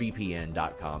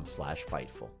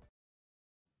 NordVPN.com/Fightful.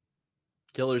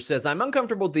 Killer says, I'm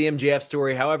uncomfortable with the MJF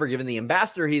story. However, given the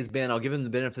ambassador he's been, I'll give him the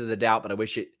benefit of the doubt, but I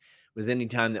wish it was any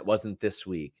time that wasn't this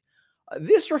week.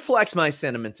 This reflects my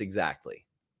sentiments exactly.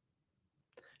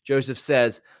 Joseph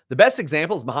says, the best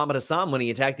example is Muhammad Hassan when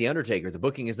he attacked The Undertaker. The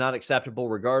booking is not acceptable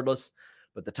regardless,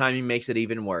 but the timing makes it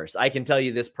even worse. I can tell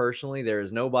you this personally. There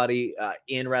is nobody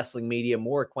in wrestling media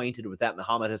more acquainted with that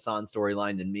Muhammad Hassan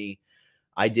storyline than me.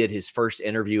 I did his first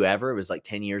interview ever. It was like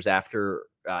 10 years after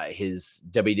his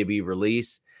WWE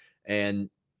release. And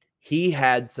he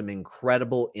had some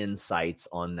incredible insights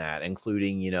on that,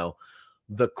 including,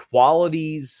 the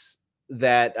qualities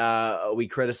that we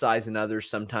criticize in others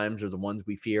sometimes are the ones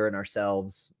we fear in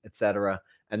ourselves, etc.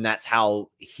 And that's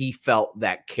how he felt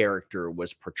that character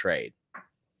was portrayed.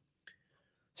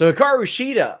 So Hikaru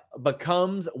Shida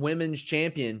becomes women's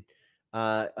champion.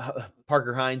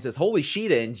 Parker Hines says, holy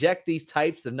Shida, inject these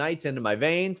types of nights into my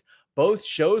veins. Both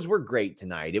shows were great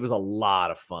tonight. It was a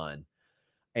lot of fun.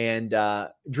 And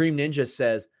Dream Ninja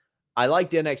says, I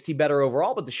liked NXT better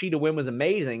overall, but the Shida win was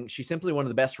amazing. She's simply one of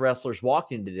the best wrestlers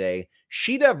walking today.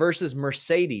 Shida versus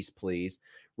Mercedes, please.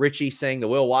 Richie saying the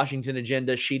Will Washington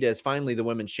agenda. Shida is finally the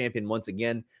women's champion once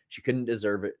again. She couldn't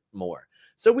deserve it more.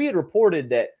 So we had reported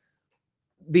that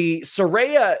the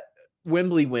Saraya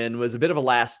Wembley win was a bit of a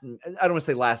I don't want to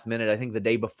say last minute, I think the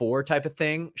day before type of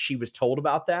thing. She was told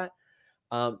about that.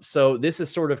 So this is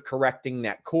sort of correcting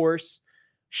that course.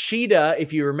 Shida,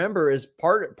 if you remember, is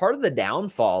part of the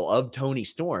downfall of Toni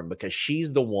Storm because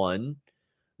she's the one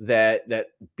that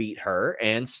beat her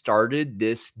and started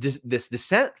this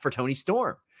descent for Toni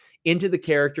Storm into the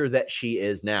character that she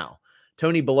is now.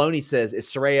 Tony Baloney says, is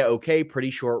Saraya okay? Pretty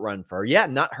short run for her. Yeah,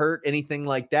 not hurt, anything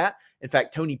like that. In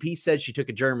fact, Tony P said she took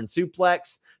a German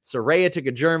suplex. Saraya took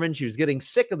a German. She was getting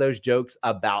sick of those jokes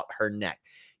about her neck.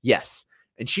 Yes,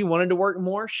 and she wanted to work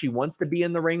more. She wants to be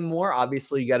in the ring more.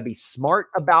 Obviously, you got to be smart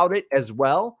about it as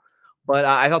well. But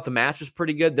I thought the match was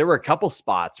pretty good. There were a couple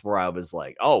spots where I was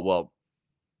like, oh, well,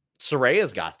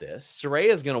 Saraya's got this.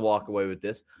 Saraya's going to walk away with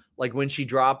this. Like when she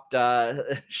dropped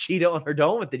Shida on her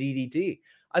dome with the DDT.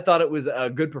 I thought it was a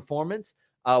good performance.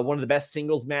 One of the best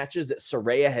singles matches that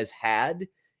Saraya has had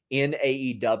in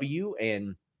AEW.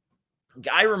 And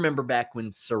I remember back when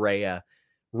Saraya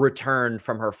returned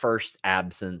from her first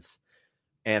absence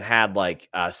and had like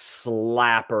a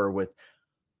slapper with,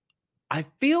 I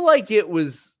feel like it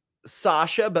was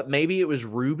Sasha, but maybe it was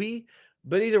Ruby.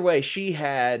 But either way, she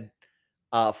had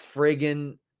a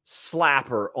friggin'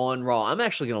 slapper on Raw. I'm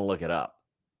actually going to look it up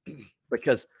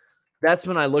because that's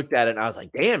when I looked at it and I was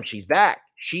like, damn, she's back.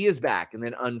 She is back. And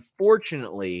then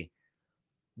unfortunately,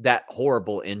 that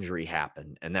horrible injury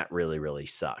happened. And that really, really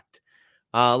sucked.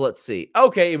 Let's see.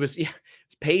 Okay. It was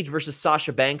Paige versus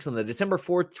Sasha Banks on the December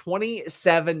 4th,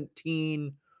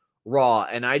 2017 Raw.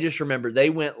 And I just remember they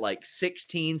went like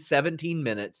 16, 17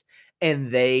 minutes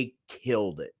and they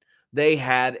killed it. They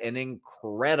had an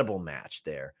incredible match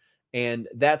there. And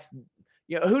that's,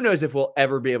 who knows if we'll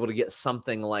ever be able to get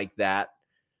something like that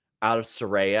out of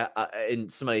Saraya.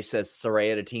 And somebody says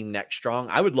Saraya to Team Next Strong.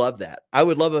 I would love that. I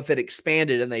would love if it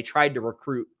expanded and they tried to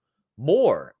recruit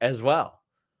more as well.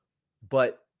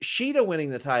 But Shida winning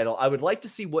the title, I would like to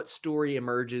see what story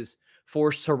emerges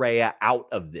for Saraya out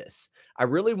of this. I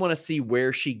really want to see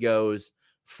where she goes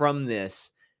from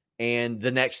this. And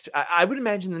the next, I would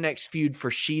imagine the next feud for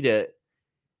Shida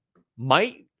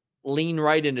might lean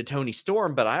right into Toni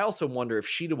Storm, but I also wonder if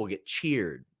Shida will get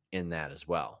cheered in that as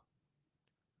well.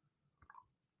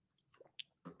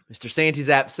 Mr. Santy's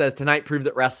app says, tonight proved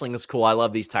that wrestling is cool. I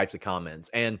love these types of comments.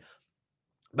 And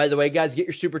by the way, guys, get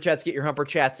your super chats, get your humper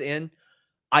chats in.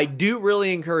 I do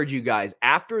really encourage you guys,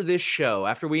 after this show,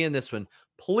 after we end this one,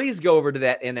 please go over to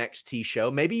that NXT show.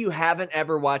 Maybe you haven't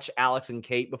ever watched Alex and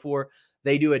Kate before.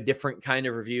 They do a different kind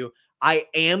of review. I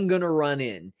am going to run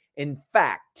in. In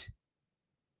fact,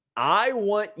 I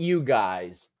want you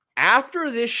guys, after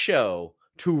this show,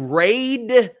 to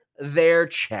raid their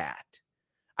chat.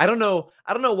 I don't know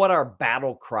what our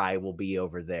battle cry will be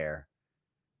over there,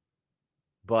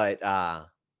 but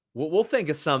we'll think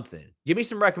of something. Give me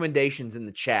some recommendations in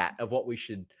the chat of what we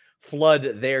should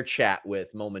flood their chat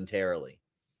with momentarily.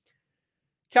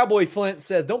 Cowboy Flint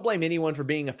says, don't blame anyone for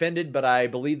being offended, but I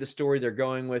believe the story they're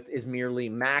going with is merely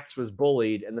Max was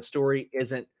bullied and the story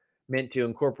isn't meant to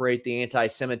incorporate the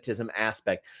anti-Semitism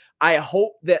aspect. I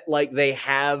hope that like they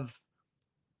have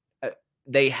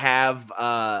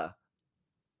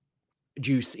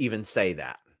Juice even say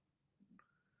that.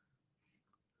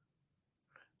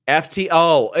 FT,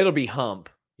 oh, it'll be hump.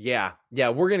 Yeah,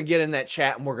 we're going to get in that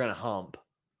chat and we're going to hump.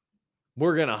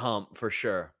 We're going to hump for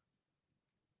sure.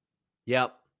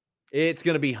 Yep, it's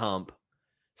going to be hump.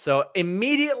 So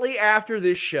immediately after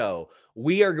this show,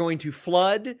 we are going to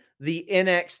flood the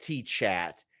NXT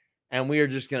chat and we are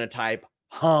just going to type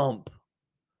hump.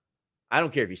 I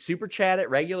don't care if you super chat it,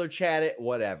 regular chat it,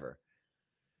 whatever.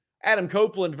 Adam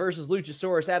Copeland versus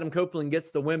Luchasaurus. Adam Copeland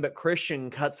gets the win, but Christian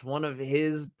cuts one of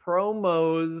his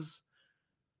promos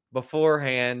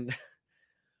beforehand.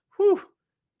 Whew.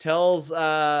 Tells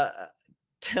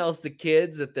the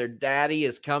kids that their daddy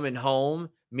is coming home,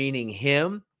 meaning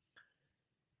him.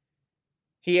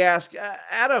 He asked,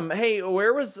 Adam, hey,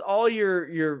 where was all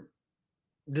your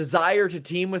desire to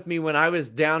team with me when I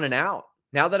was down and out?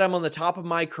 Now that I'm on the top of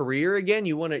my career again,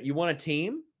 you want a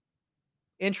team?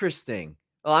 Interesting.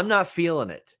 Well, I'm not feeling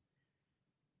it.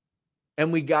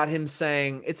 And we got him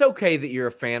saying, it's okay that you're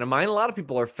a fan of mine. A lot of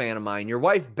people are a fan of mine. Your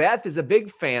wife, Beth, is a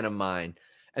big fan of mine.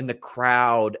 And the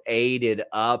crowd ate it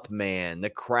up, man.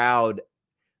 The crowd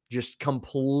just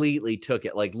completely took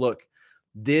it. Like, look,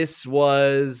 this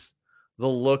was the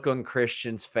look on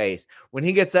Christian's face. When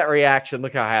he gets that reaction,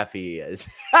 look how happy he is.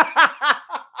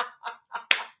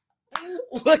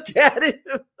 Look at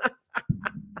him.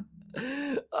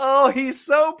 Oh, he's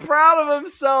so proud of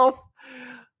himself.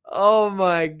 Oh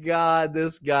my God,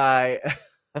 this guy.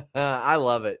 I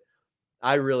love it.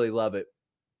 I really love it.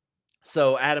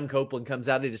 So Adam Copeland comes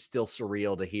out. It is still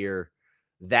surreal to hear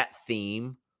that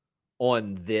theme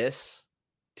on this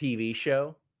TV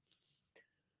show.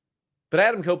 But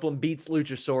Adam Copeland beats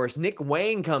Luchasaurus. Nick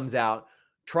Wayne comes out,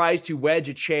 tries to wedge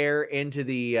a chair into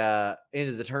the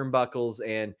turnbuckles,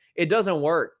 and it doesn't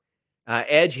work.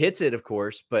 Edge hits it, of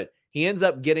course, but he ends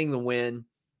up getting the win.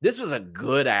 This was a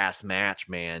good-ass match,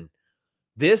 man.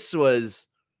 This was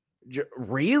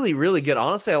really, really good.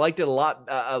 Honestly, I liked it a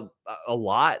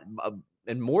lot,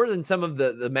 and more than some of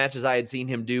the matches I had seen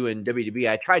him do in WWE.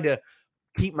 I tried to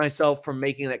keep myself from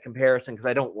making that comparison because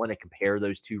I don't want to compare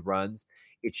those two runs.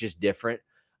 It's just different.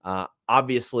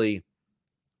 Obviously,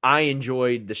 I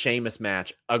enjoyed the Sheamus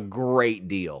match a great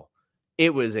deal.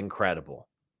 It was incredible.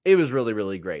 It was really,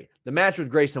 really great. The match with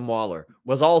Grayson Waller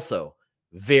was also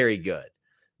very good.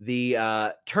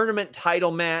 The tournament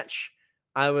title match,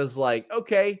 I was like,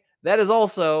 okay, that is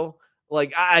also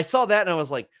like, I saw that and I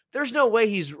was like, there's no way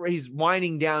he's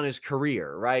winding down his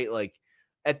career, right? Like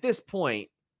at this point,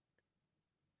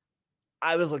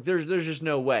 I was like, there's just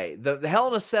no way. The Hell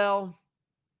in a Cell,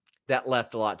 that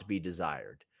left a lot to be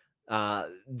desired. The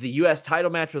U.S.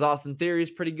 title match with Austin Theory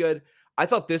is pretty good. I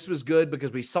thought this was good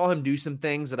because we saw him do some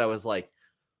things that I was like,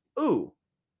 ooh,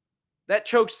 that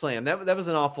choke slam, that was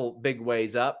an awful big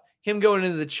ways up. Him going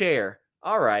into the chair,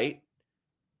 all right.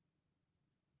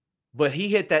 But he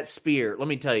hit that spear. Let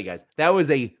me tell you guys, that was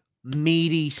a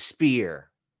meaty spear.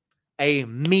 A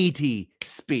meaty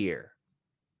spear.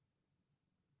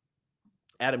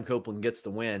 Adam Copeland gets the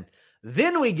win.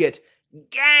 Then we get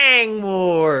Gang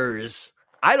Wars.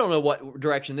 I don't know what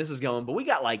direction this is going, but we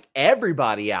got like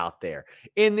everybody out there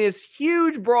in this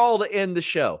huge brawl to end the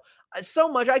show.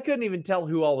 So much, I couldn't even tell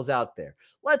who all was out there.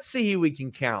 Let's see who we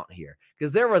can count here,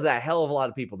 because there was a hell of a lot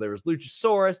of people. There was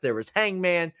Luchasaurus, there was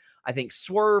Hangman, I think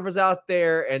Swerve was out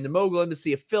there, and the Mogul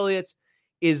Embassy affiliates.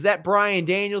 Is that Bryan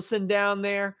Danielson down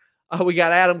there? We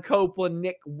got Adam Copeland,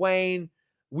 Nick Wayne,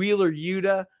 Wheeler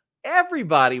Yuta.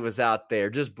 Everybody was out there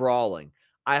just brawling.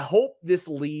 I hope this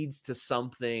leads to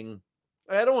something.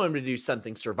 I don't want him to do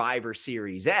something Survivor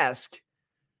Series-esque,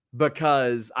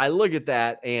 because I look at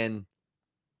that and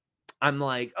I'm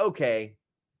like, okay,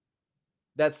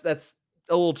 that's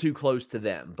a little too close to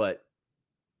them,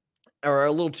 or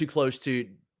a little too close to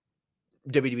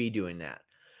WWE doing that.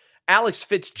 Alex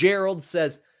Fitzgerald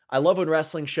says, I love when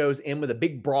wrestling shows end with a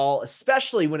big brawl,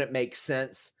 especially when it makes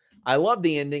sense. I love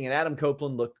the ending, and Adam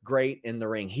Copeland looked great in the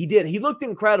ring. He did. He looked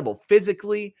incredible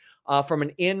physically, from an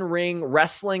in-ring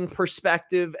wrestling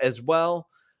perspective as well.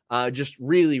 Just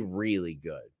really, really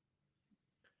good.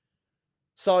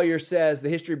 Sawyer says the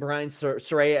history behind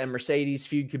Saraya and Mercedes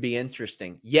feud could be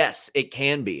interesting. Yes, it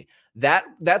can be.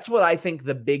 That's what I think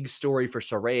the big story for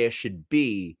Saraya should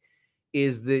be,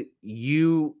 is that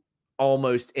you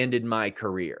almost ended my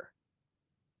career.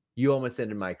 You almost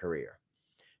ended my career.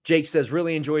 Jake says,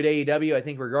 really enjoyed AEW. I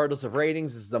think regardless of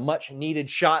ratings, this is a much needed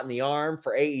shot in the arm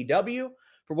for AEW.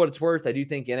 For what it's worth, I do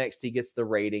think NXT gets the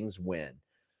ratings win.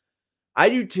 I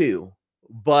do too,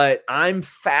 but I'm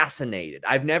fascinated.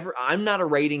 I'm not a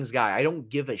ratings guy. I don't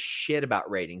give a shit about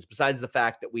ratings, besides the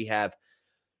fact that we have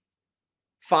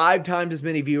 5 times as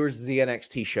many viewers as the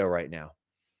NXT show right now.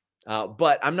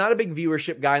 But I'm not a big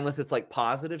viewership guy unless it's like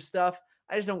positive stuff.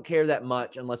 I just don't care that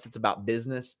much unless it's about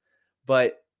business.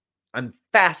 But I'm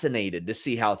fascinated to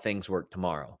see how things work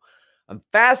tomorrow. I'm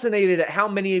fascinated at how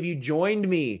many of you joined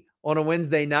me on a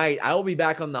Wednesday night. I will be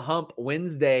back on the hump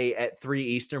Wednesday at 3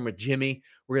 Eastern with Jimmy.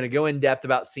 We're going to go in depth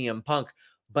about CM Punk.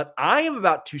 But I am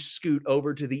about to scoot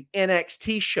over to the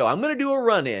NXT show. I'm going to do a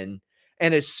run-in.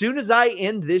 And as soon as I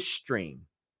end this stream,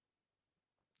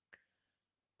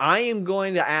 I am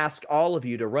going to ask all of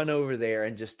you to run over there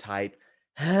and just type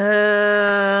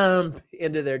hump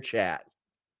into their chat.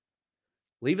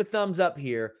 Leave a thumbs up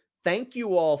here. Thank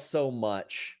you all so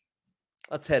much.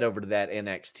 Let's head over to that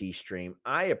NXT stream.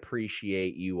 I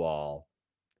appreciate you all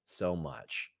so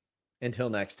much. Until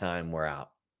next time, we're out.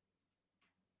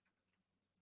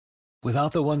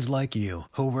 Without the ones like you,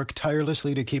 who work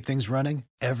tirelessly to keep things running,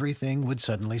 everything would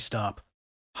suddenly stop.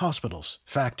 Hospitals,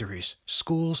 factories,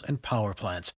 schools, and power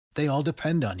plants, they all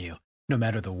depend on you. No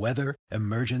matter the weather,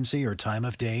 emergency, or time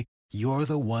of day, you're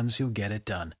the ones who get it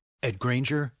done. At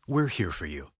Grainger, we're here for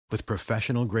you with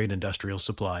professional-grade industrial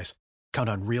supplies. Count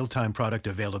on real-time product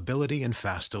availability and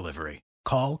fast delivery.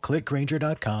 Call, click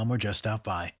Grainger.com, or just stop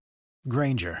by.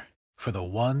 Grainger, for the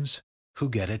ones who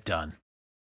get it done.